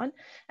taking on.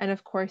 And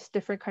of course,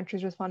 different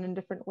countries respond in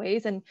different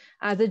ways. And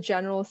as a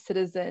general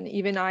citizen,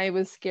 even I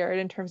was scared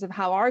in terms of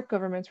how our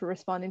governments were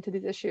responding to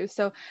these issues.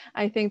 So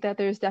I think that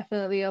there's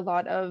definitely a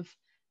lot of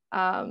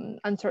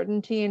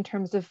uncertainty in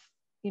terms of,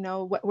 you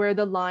know, where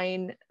the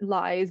line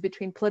lies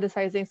between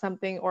politicizing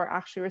something or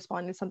actually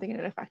responding to something in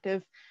an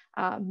effective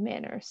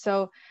manner.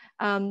 So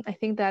I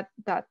think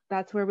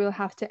that's where we'll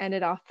have to end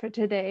it off for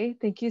today.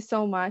 Thank you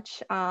so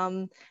much,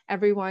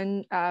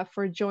 everyone,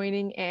 for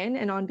joining in.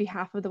 And on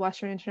behalf of the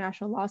Western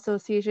International Law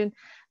Association,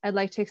 I'd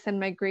like to extend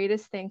my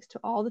greatest thanks to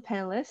all the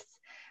panelists.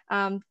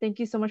 Thank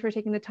you so much for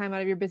taking the time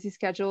out of your busy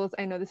schedules.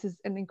 I know this is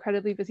an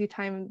incredibly busy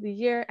time of the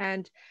year,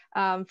 and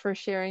for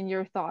sharing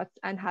your thoughts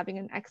and having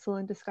an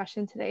excellent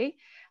discussion today.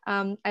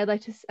 I'd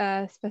like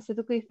to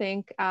specifically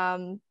thank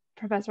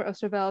Professor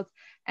Oosterveld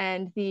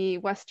and the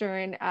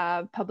Western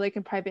Public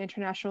and Private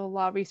International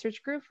Law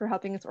Research Group for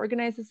helping us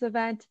organize this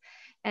event,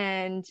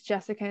 and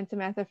Jessica and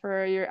Samantha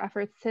for your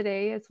efforts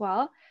today as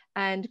well,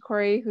 and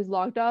Corey, who's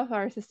logged off,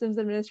 our systems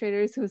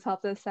administrators, who's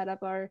helped us set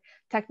up our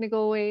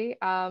technical way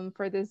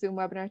for the Zoom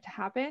webinar to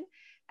happen.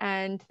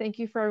 And thank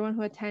you for everyone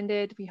who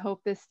attended. We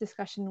hope this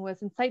discussion was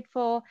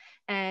insightful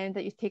and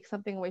that you take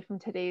something away from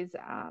today's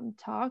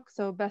talk.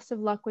 So best of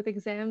luck with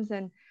exams,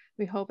 and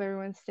we hope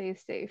everyone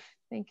stays safe.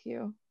 Thank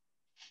you.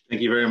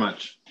 Thank you very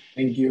much.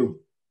 Thank you.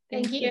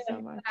 Thank you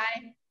so much.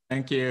 Bye.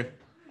 Thank you.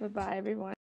 Bye-bye, everyone.